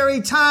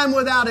solitary time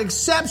without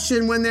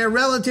exception when their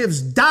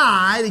relatives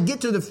die, they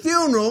get to the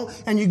funeral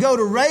and you go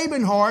to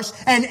Ravenhorse,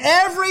 and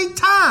every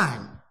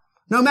time,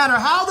 no matter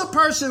how the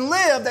person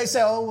lived, they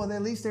say, oh, well,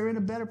 at least they're in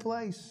a better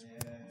place.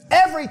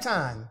 Every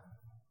time.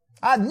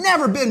 I've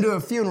never been to a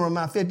funeral in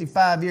my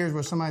 55 years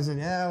where somebody said,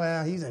 yeah,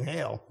 well, he's in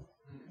hell.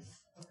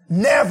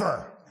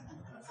 Never.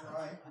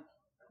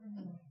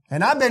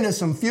 And I've been to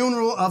some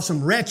funeral of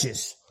some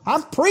wretches.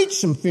 I've preached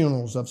some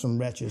funerals of some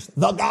wretches.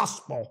 The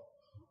gospel.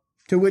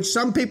 To which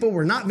some people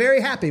were not very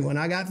happy when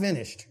I got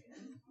finished.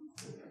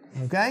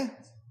 Okay?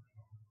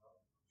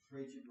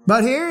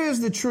 But here is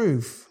the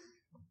truth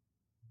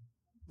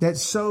that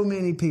so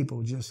many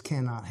people just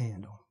cannot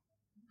handle.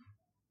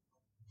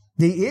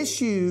 The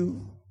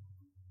issue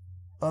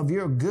of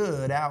your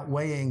good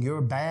outweighing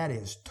your bad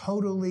is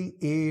totally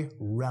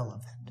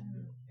irrelevant.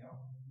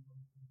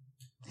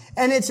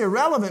 And it's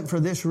irrelevant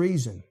for this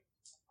reason.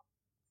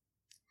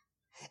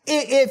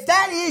 If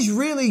that is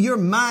really your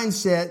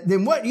mindset,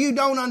 then what you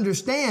don't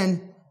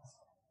understand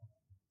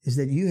is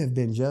that you have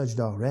been judged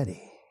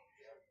already.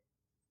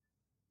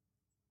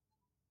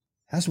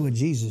 That's what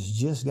Jesus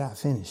just got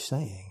finished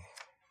saying.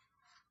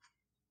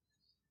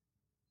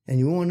 And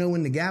you want to know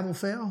when the gavel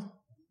fell?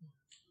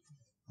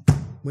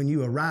 When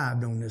you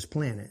arrived on this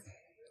planet.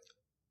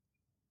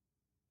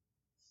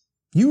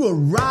 You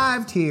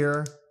arrived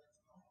here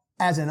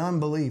as an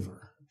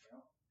unbeliever.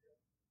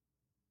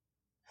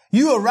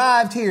 You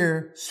arrived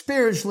here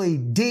spiritually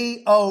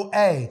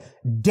DOA,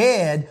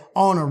 dead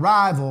on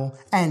arrival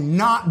and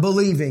not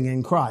believing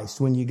in Christ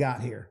when you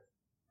got here.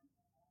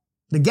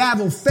 The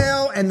gavel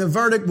fell and the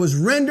verdict was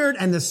rendered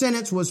and the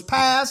sentence was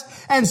passed.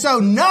 And so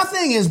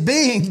nothing is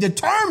being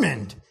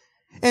determined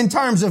in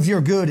terms of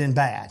your good and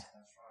bad.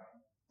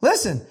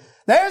 Listen,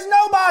 There's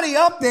nobody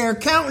up there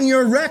counting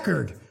your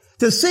record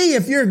to see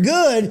if your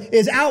good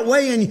is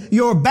outweighing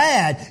your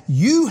bad.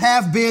 You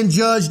have been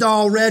judged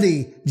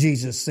already,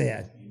 Jesus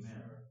said.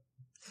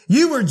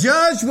 You were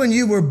judged when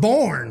you were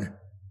born.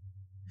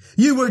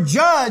 You were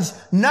judged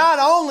not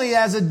only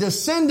as a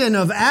descendant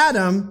of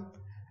Adam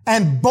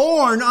and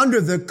born under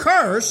the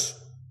curse,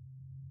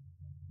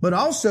 but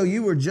also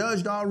you were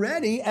judged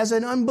already as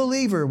an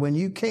unbeliever when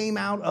you came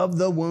out of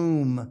the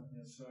womb.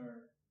 Yes, sir.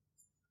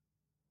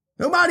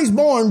 Nobody's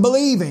born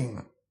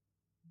believing.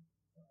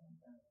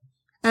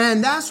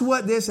 And that's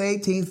what this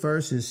 18th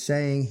verse is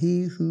saying.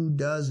 He who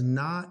does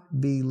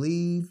not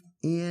believe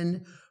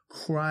in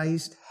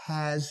Christ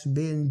has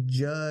been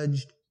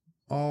judged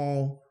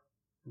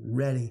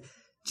already.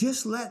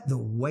 Just let the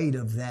weight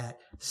of that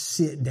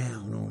sit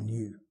down on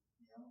you.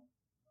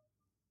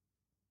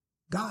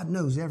 God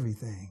knows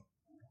everything.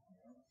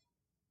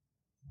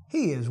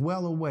 He is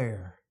well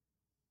aware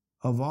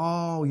of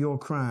all your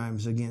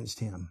crimes against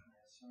him.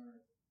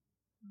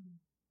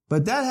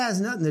 But that has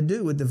nothing to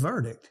do with the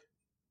verdict.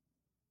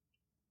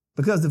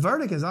 Because the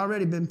verdict has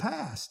already been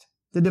passed.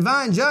 The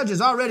divine judge has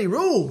already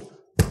ruled.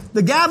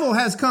 The gavel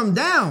has come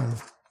down.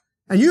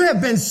 And you have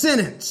been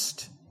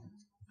sentenced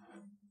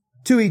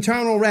to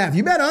eternal wrath.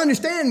 You better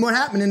understand what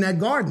happened in that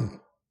garden.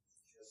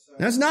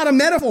 That's not a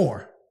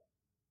metaphor.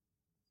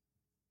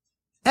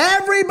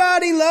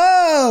 Everybody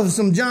loves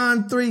some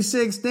John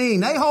 3:16.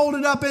 They hold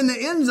it up in the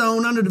end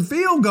zone under the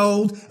field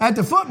goals at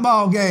the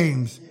football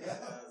games.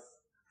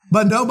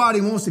 But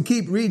nobody wants to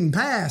keep reading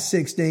past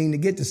 16 to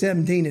get to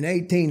 17 and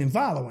 18 and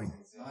following.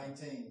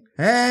 19.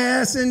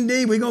 Yes,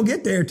 indeed. We're going to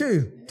get there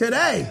too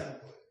today.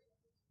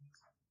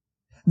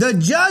 The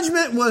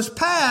judgment was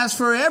passed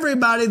for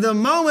everybody the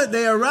moment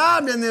they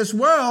arrived in this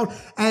world,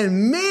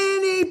 and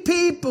many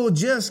people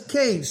just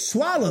can't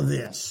swallow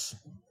this.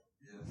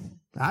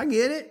 I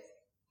get it.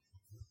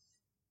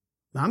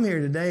 I'm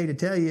here today to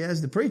tell you,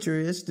 as the preacher,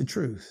 it's the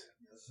truth.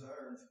 Yes,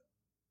 sir.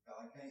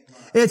 God can't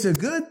lie. It's a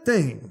good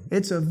thing.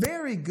 It's a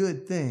very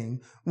good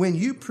thing when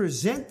you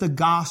present the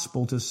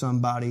gospel to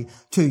somebody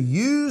to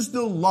use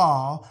the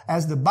law,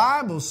 as the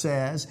Bible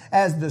says,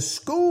 as the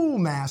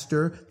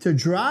schoolmaster to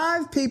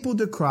drive people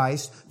to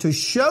Christ, to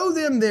show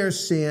them their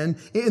sin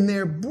in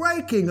their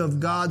breaking of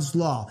God's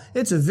law.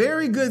 It's a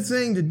very good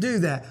thing to do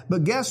that.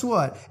 But guess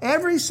what?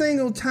 Every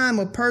single time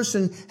a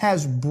person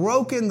has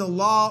broken the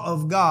law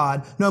of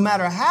God, no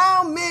matter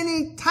how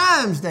many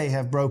times they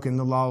have broken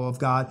the law of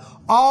God,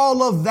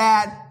 all of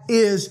that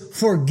is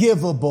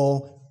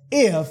forgivable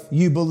if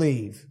you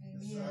believe.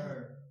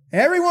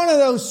 Every one of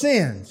those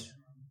sins,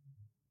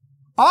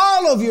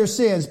 all of your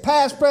sins,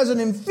 past,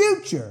 present, and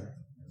future,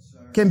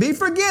 can be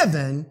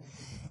forgiven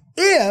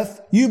if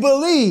you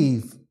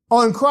believe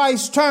on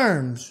Christ's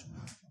terms.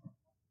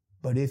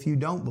 But if you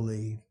don't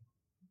believe,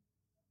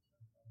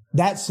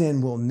 that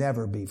sin will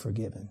never be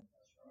forgiven.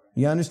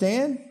 You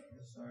understand?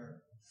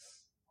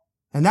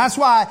 And that's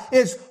why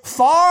it's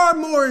far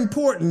more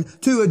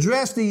important to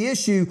address the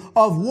issue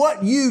of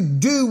what you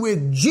do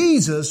with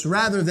Jesus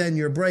rather than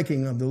your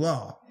breaking of the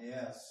law.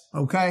 Yes.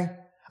 Okay?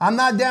 I'm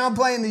not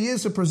downplaying the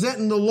use of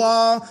presenting the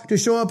law to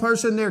show a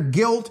person their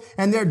guilt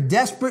and their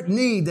desperate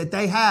need that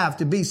they have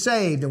to be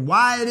saved and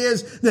why it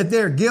is that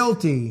they're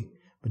guilty.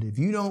 But if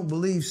you don't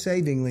believe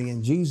savingly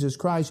in Jesus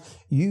Christ,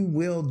 you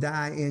will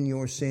die in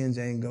your sins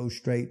and go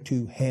straight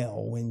to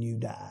hell when you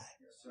die.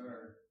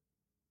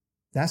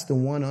 That's the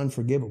one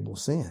unforgivable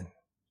sin.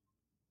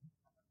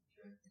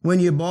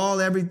 When you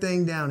boil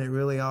everything down, it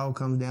really all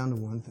comes down to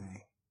one thing,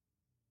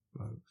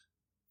 folks.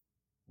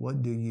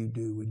 What do you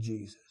do with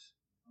Jesus?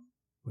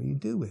 What do you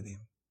do with him?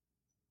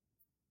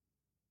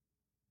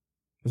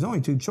 There's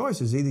only two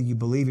choices. Either you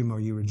believe him or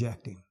you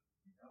reject him.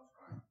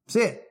 That's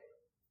it.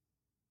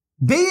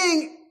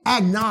 Being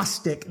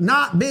agnostic,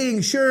 not being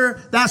sure,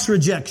 that's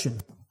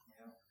rejection.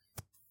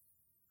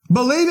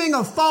 Believing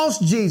a false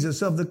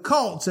Jesus of the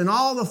cults and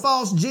all the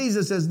false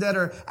Jesuses that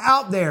are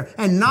out there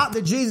and not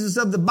the Jesus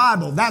of the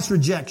Bible, that's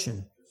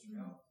rejection.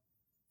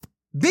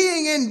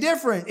 Being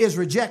indifferent is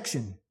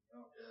rejection.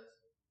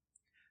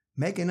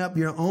 Making up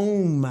your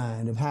own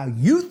mind of how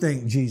you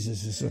think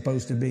Jesus is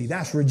supposed to be,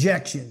 that's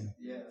rejection.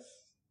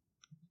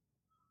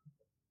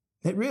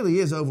 It really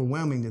is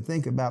overwhelming to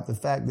think about the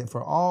fact that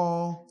for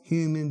all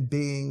human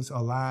beings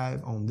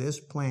alive on this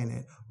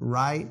planet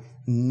right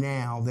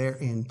now, their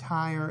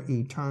entire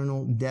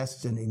eternal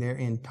destiny, their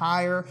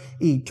entire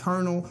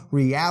eternal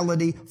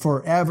reality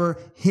forever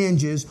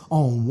hinges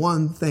on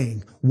one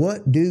thing.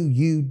 What do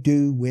you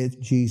do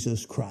with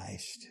Jesus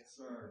Christ?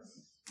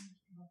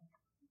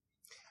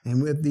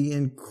 And with the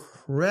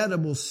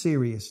incredible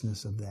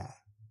seriousness of that,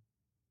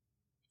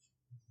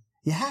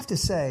 you have to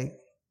say,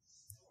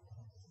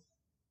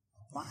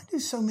 why do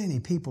so many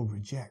people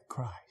reject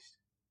Christ?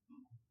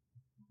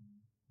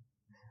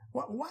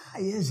 Why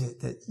is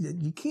it that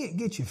you can't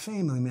get your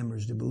family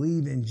members to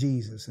believe in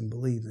Jesus and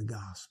believe the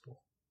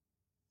gospel?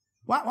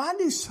 Why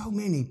do so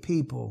many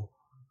people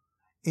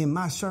in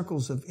my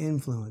circles of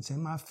influence,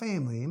 in my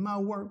family, in my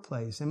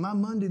workplace, in my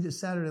Monday to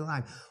Saturday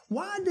life,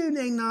 why do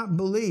they not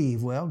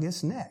believe? Well,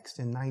 guess next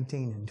in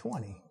 19 and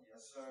 20.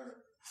 Yes, sir.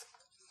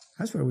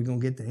 That's where we're going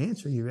to get the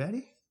answer. You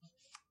ready?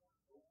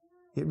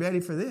 Get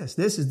ready for this.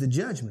 This is the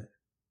judgment.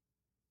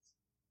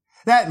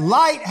 That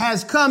light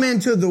has come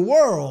into the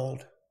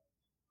world,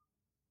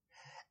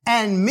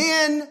 and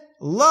men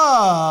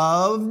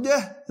loved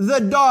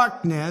the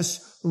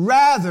darkness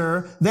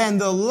rather than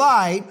the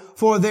light,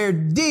 for their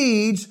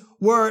deeds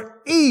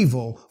were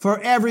evil. For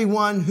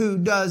everyone who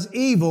does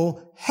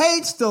evil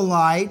hates the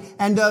light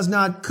and does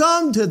not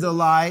come to the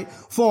light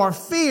for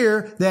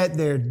fear that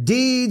their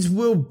deeds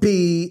will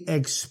be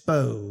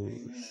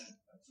exposed.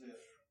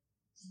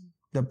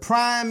 The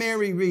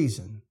primary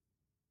reason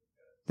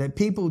that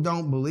people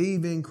don't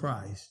believe in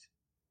Christ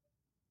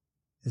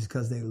is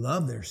because they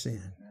love their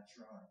sin. That's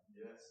right.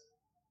 Yes.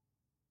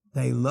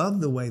 They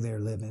love the way they're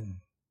living.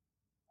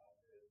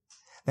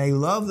 They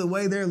love the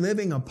way they're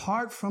living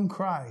apart from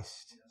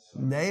Christ.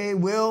 They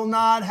will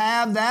not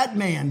have that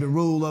man to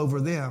rule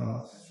over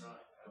them.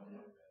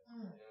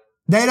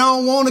 They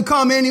don't want to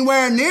come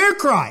anywhere near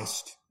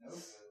Christ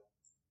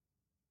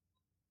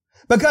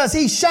because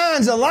He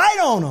shines a light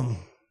on them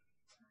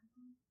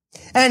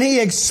and He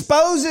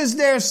exposes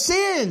their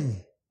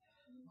sin.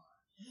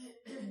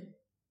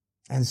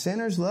 And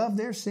sinners love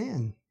their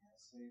sin.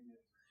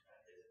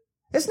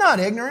 It's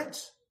not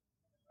ignorance.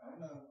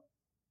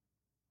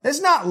 It's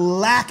not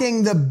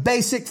lacking the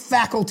basic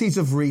faculties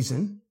of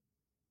reason.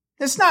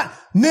 It's not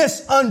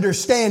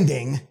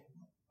misunderstanding.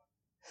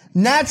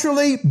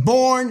 Naturally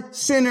born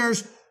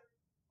sinners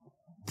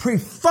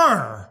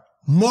prefer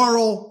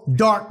moral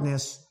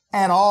darkness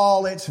at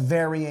all its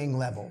varying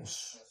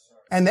levels.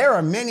 And there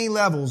are many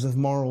levels of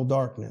moral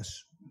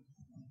darkness.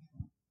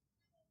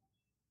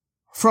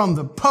 From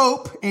the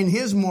Pope in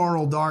his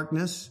moral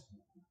darkness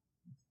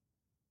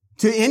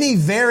to any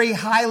very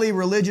highly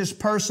religious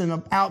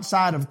person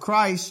outside of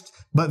Christ,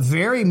 but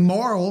very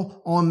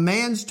moral on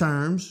man's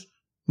terms,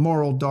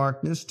 moral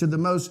darkness, to the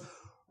most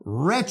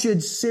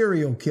wretched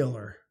serial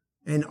killer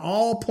and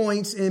all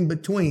points in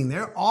between.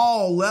 They're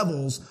all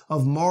levels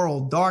of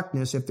moral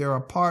darkness if they're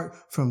apart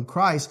from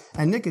Christ.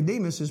 And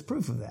Nicodemus is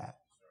proof of that.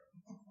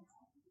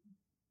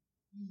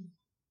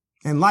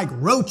 And like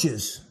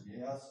roaches,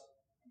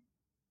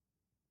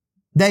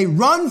 they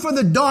run for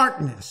the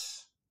darkness.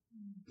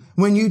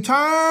 When you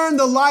turn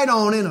the light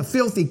on in a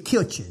filthy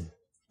kitchen,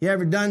 you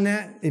ever done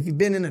that? If you've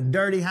been in a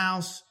dirty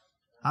house,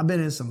 I've been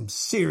in some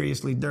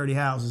seriously dirty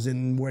houses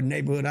in the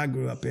neighborhood I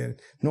grew up in,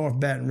 North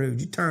Baton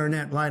Rouge. You turn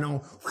that light on,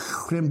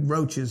 whew, them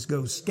roaches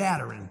go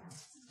scattering.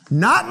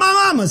 Not my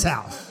mama's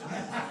house.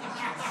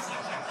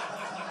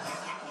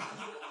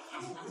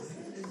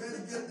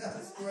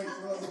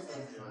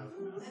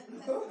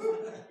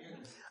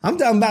 I'm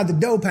talking about the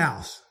dope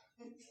house.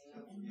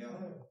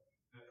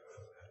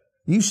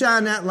 You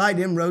shine that light,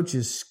 them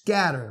roaches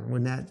scatter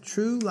when that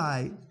true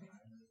light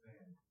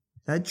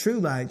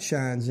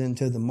shines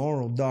into the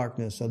moral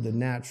darkness of the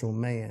natural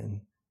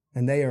man,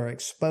 and they are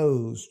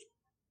exposed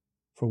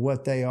for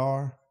what they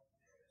are.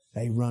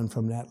 They run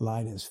from that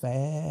light as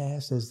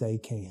fast as they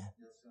can.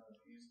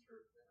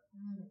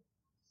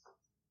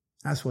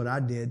 That's what I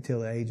did till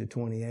the age of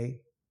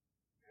 28.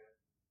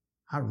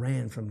 I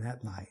ran from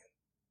that light.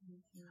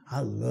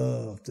 I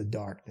loved the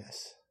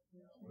darkness.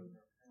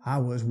 I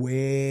was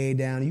way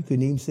down. You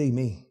couldn't even see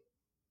me.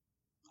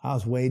 I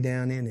was way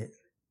down in it.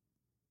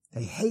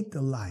 They hate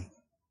the light.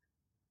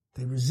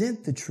 They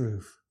resent the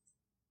truth.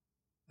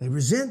 They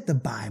resent the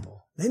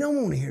Bible. They don't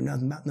want to hear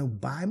nothing about no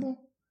Bible.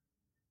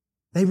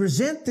 They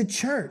resent the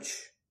church.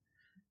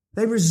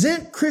 They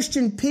resent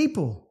Christian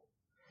people.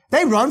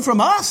 They run from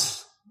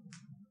us.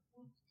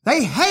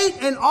 They hate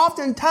and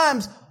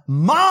oftentimes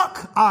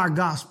mock our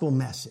gospel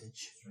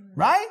message.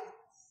 Right?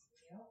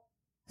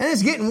 And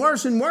it's getting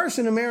worse and worse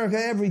in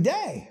America every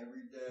day.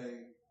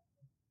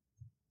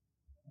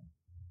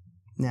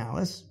 Now,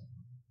 let's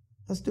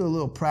do a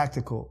little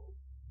practical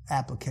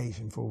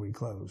application before we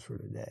close for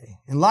today.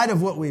 In light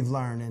of what we've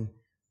learned, and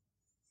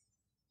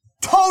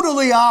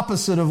totally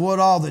opposite of what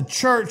all the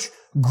church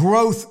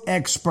growth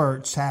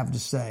experts have to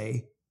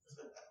say,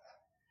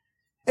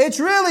 it's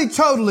really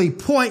totally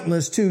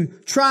pointless to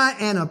try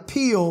and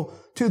appeal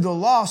to the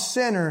lost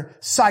sinner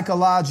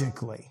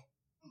psychologically.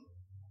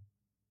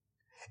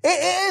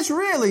 It's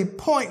really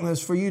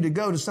pointless for you to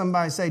go to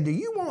somebody and say, do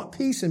you want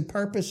peace and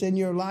purpose in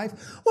your life?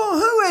 Well,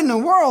 who in the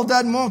world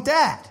doesn't want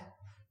that?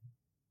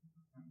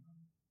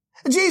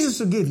 Jesus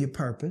will give you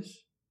purpose.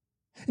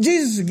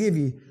 Jesus will give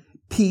you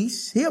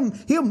peace.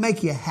 He'll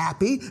make you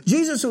happy.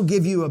 Jesus will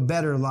give you a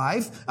better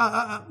life.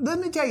 Let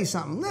me tell you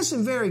something.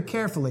 Listen very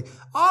carefully.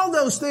 All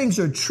those things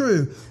are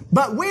true,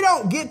 but we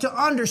don't get to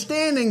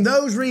understanding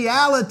those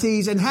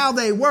realities and how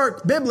they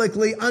work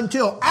biblically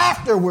until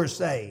after we're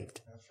saved.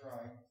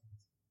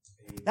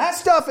 That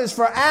stuff is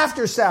for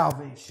after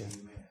salvation.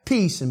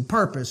 Peace and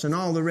purpose and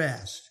all the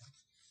rest.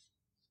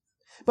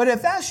 But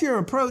if that's your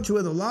approach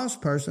with a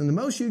lost person, the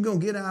most you're going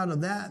to get out of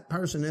that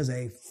person is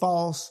a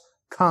false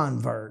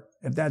convert,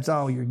 if that's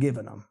all you're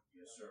giving them.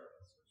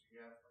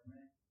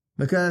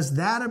 Because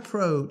that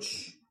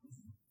approach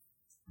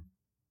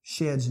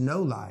sheds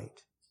no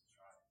light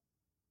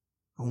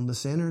on the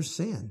sinner's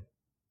sin.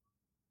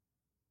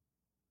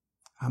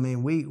 I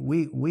mean,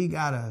 we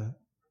got a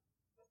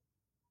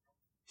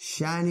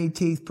shiny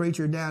teeth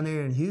preacher down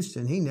there in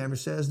Houston. He never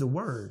says the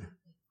word.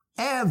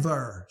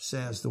 Ever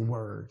says the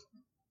word.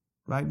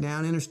 Right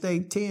down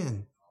Interstate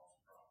 10.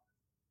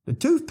 The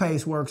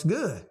toothpaste works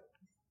good,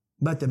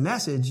 but the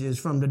message is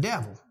from the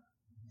devil.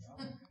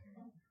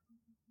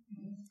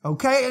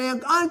 Okay? And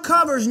it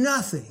uncovers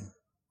nothing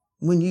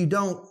when you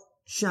don't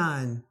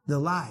shine the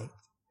light.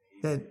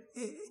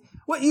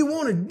 What you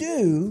want to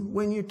do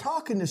when you're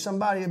talking to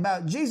somebody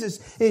about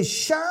Jesus is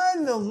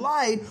shine the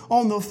light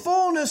on the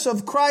fullness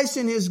of Christ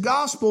in His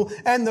gospel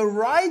and the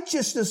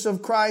righteousness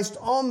of Christ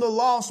on the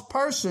lost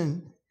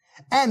person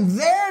and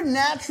their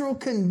natural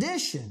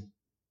condition.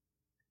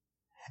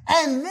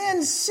 And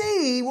then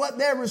see what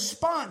their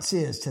response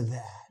is to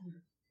that.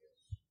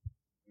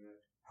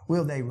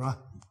 Will they run?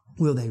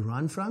 Will they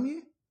run from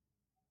you?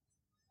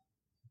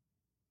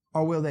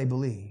 Or will they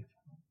believe?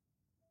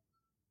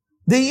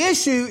 The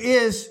issue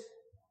is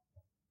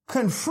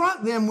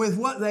confront them with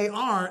what they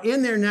are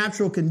in their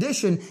natural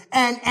condition.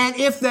 And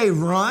if they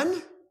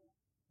run,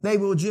 they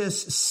will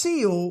just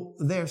seal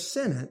their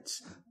sentence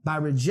by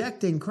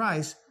rejecting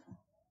Christ,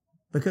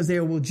 because they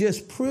will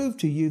just prove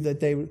to you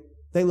that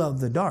they love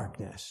the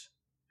darkness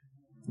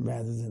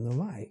rather than the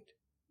light.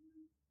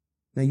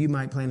 Now, you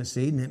might plant a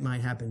seed and it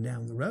might happen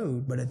down the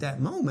road, but at that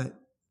moment,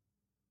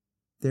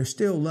 they're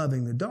still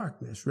loving the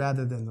darkness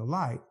rather than the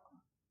light.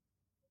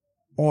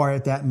 Or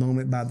at that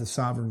moment, by the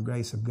sovereign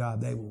grace of God,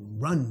 they will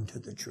run to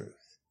the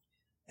truth.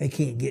 They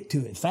can't get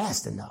to it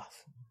fast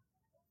enough.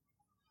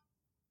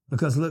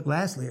 Because look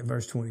lastly at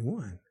verse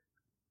 21.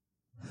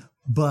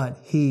 But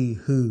he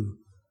who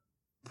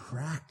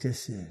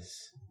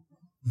practices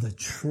the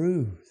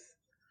truth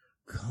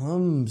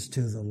comes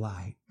to the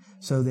light,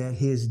 so that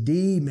his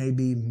deed may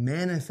be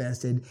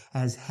manifested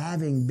as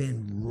having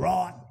been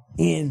wrought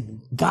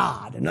in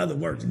God. In other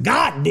words,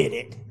 God did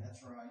it.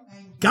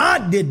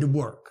 God did the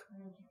work.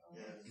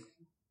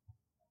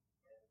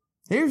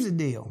 Here's the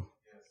deal.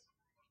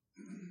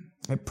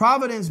 At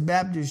Providence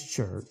Baptist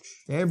Church,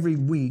 every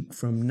week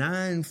from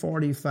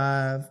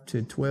 9:45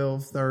 to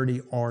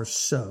 12:30 or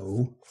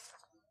so,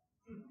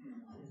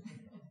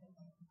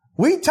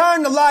 we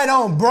turn the light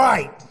on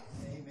bright.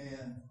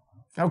 Amen.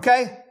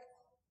 Okay?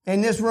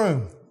 In this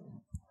room.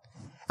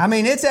 I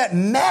mean, it's at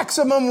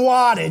maximum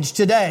wattage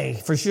today,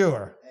 for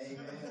sure.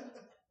 Amen.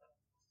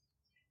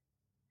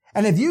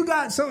 And if you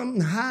got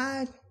something to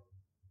hide,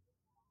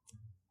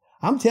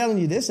 I'm telling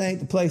you, this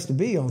ain't the place to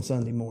be on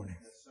Sunday morning.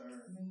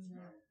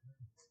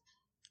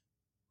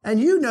 And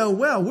you know,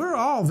 well, we're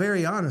all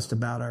very honest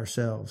about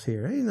ourselves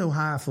here. Ain't no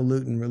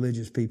highfalutin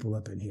religious people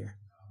up in here.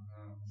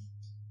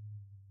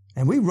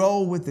 And we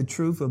roll with the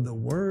truth of the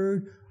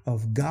Word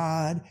of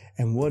God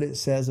and what it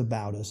says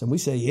about us. And we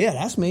say, yeah,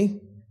 that's me.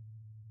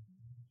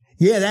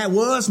 Yeah, that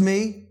was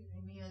me.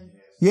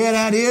 Yeah,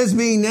 that is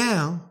me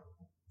now.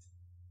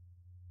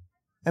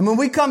 And when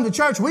we come to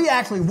church, we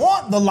actually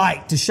want the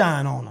light to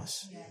shine on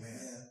us.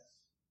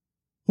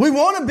 We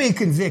want to be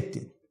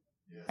convicted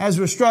as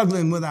we're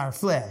struggling with our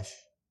flesh.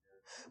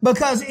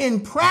 Because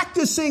in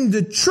practicing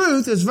the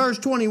truth, as verse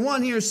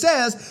 21 here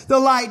says, the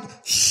light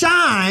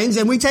shines,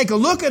 and we take a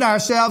look at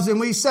ourselves and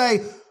we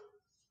say,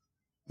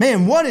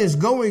 man, what is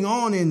going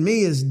on in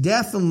me is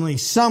definitely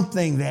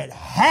something that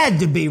had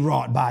to be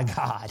wrought by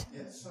God.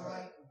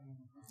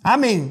 I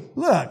mean,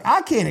 look,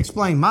 I can't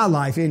explain my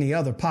life any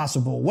other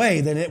possible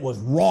way than it was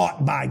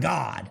wrought by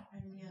God.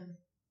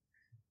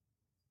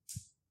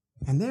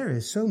 And there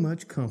is so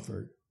much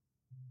comfort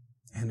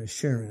and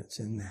assurance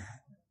in that.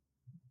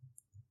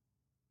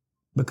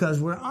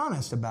 Because we're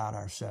honest about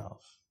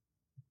ourselves.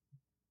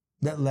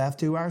 That left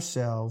to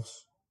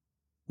ourselves,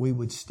 we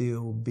would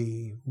still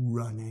be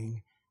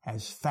running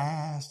as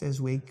fast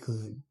as we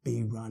could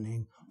be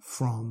running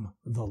from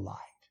the light.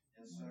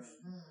 Yes,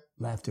 sir.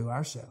 Left to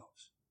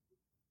ourselves.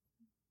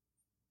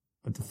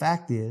 But the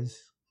fact is,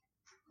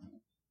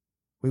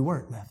 we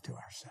weren't left to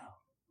ourselves.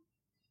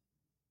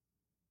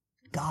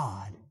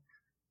 God,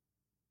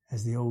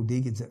 as the old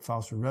deacons at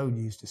Foster Road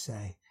used to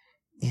say,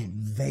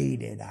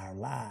 invaded our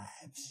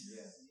lives.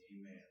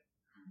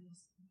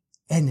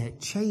 And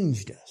it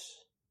changed us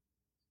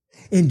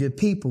into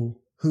people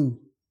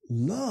who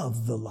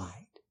love the light.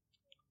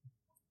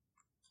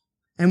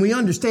 And we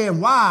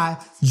understand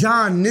why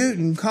John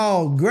Newton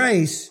called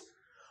grace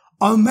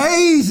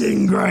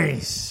amazing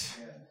grace.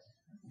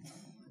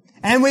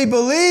 And we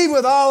believe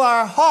with all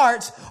our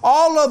hearts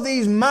all of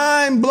these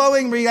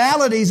mind-blowing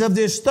realities of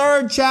this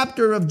third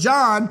chapter of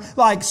John,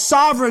 like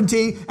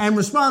sovereignty and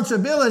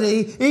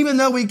responsibility, even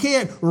though we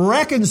can't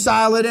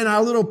reconcile it in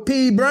our little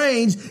pea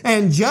brains,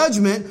 and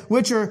judgment,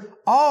 which are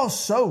all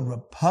so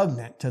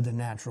repugnant to the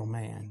natural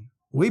man.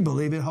 We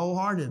believe it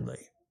wholeheartedly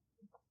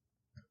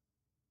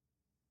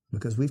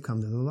because we've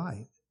come to the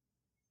light.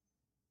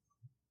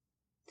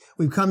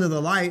 We've come to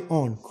the light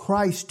on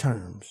Christ's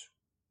terms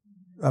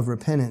of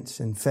repentance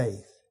and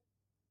faith.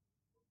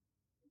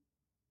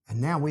 And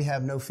now we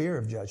have no fear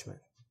of judgment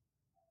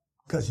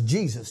because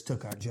Jesus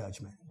took our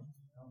judgment.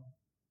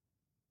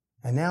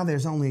 And now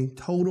there's only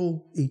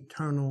total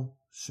eternal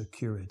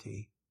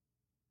security,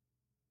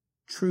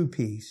 true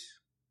peace,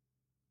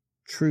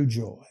 true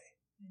joy.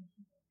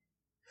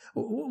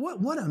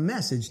 What a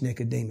message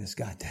Nicodemus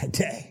got that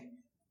day.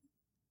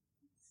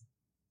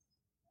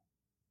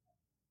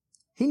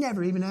 He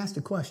never even asked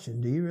a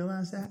question. Do you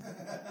realize that?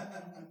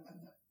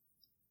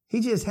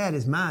 He just had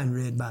his mind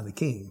read by the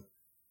king.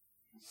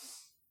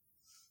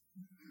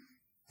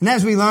 And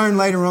as we learn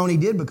later on, he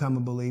did become a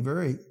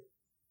believer. He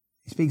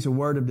speaks a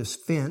word of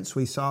defense.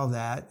 We saw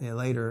that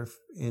later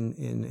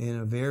in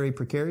a very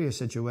precarious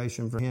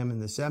situation for him in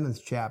the 7th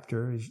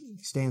chapter. He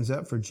stands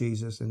up for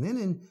Jesus. And then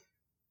in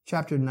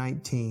chapter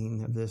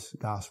 19 of this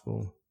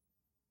gospel,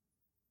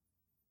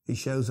 he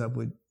shows up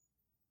with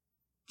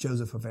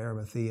Joseph of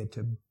Arimathea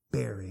to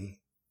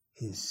bury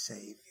his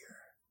Savior.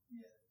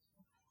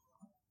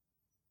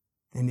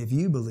 And if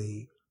you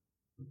believe,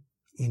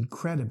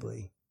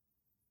 incredibly,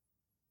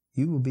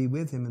 you will be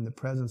with him in the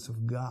presence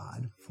of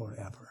God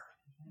forever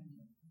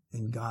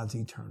in God's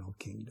eternal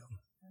kingdom.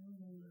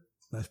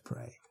 Let's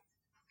pray.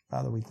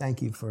 Father, we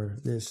thank you for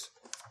this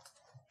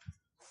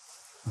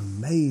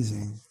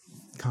amazing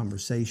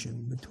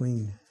conversation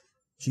between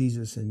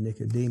Jesus and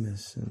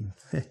Nicodemus, and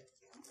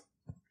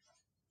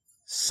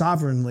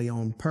sovereignly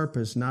on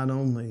purpose, not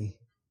only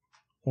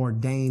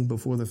ordained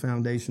before the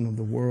foundation of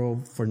the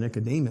world for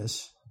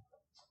Nicodemus,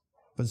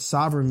 but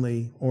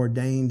sovereignly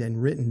ordained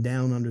and written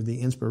down under the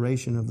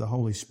inspiration of the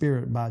Holy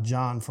Spirit by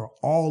John for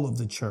all of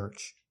the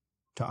church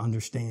to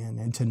understand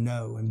and to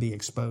know and be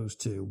exposed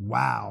to.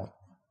 Wow.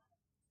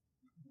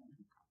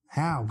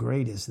 How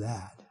great is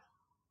that?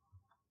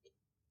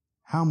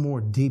 How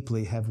more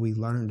deeply have we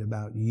learned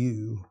about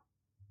you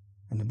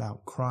and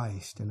about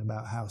Christ and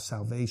about how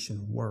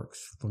salvation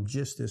works from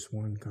just this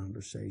one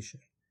conversation.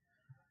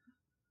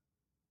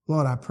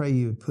 Lord, I pray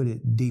you would put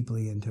it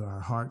deeply into our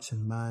hearts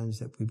and minds,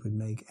 that we would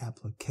make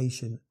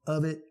application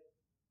of it,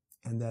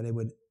 and that it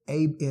would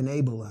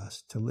enable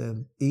us to live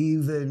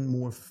even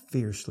more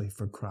fiercely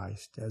for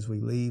Christ as we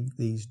leave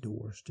these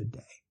doors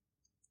today.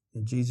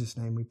 In Jesus'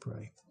 name we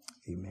pray.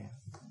 Amen.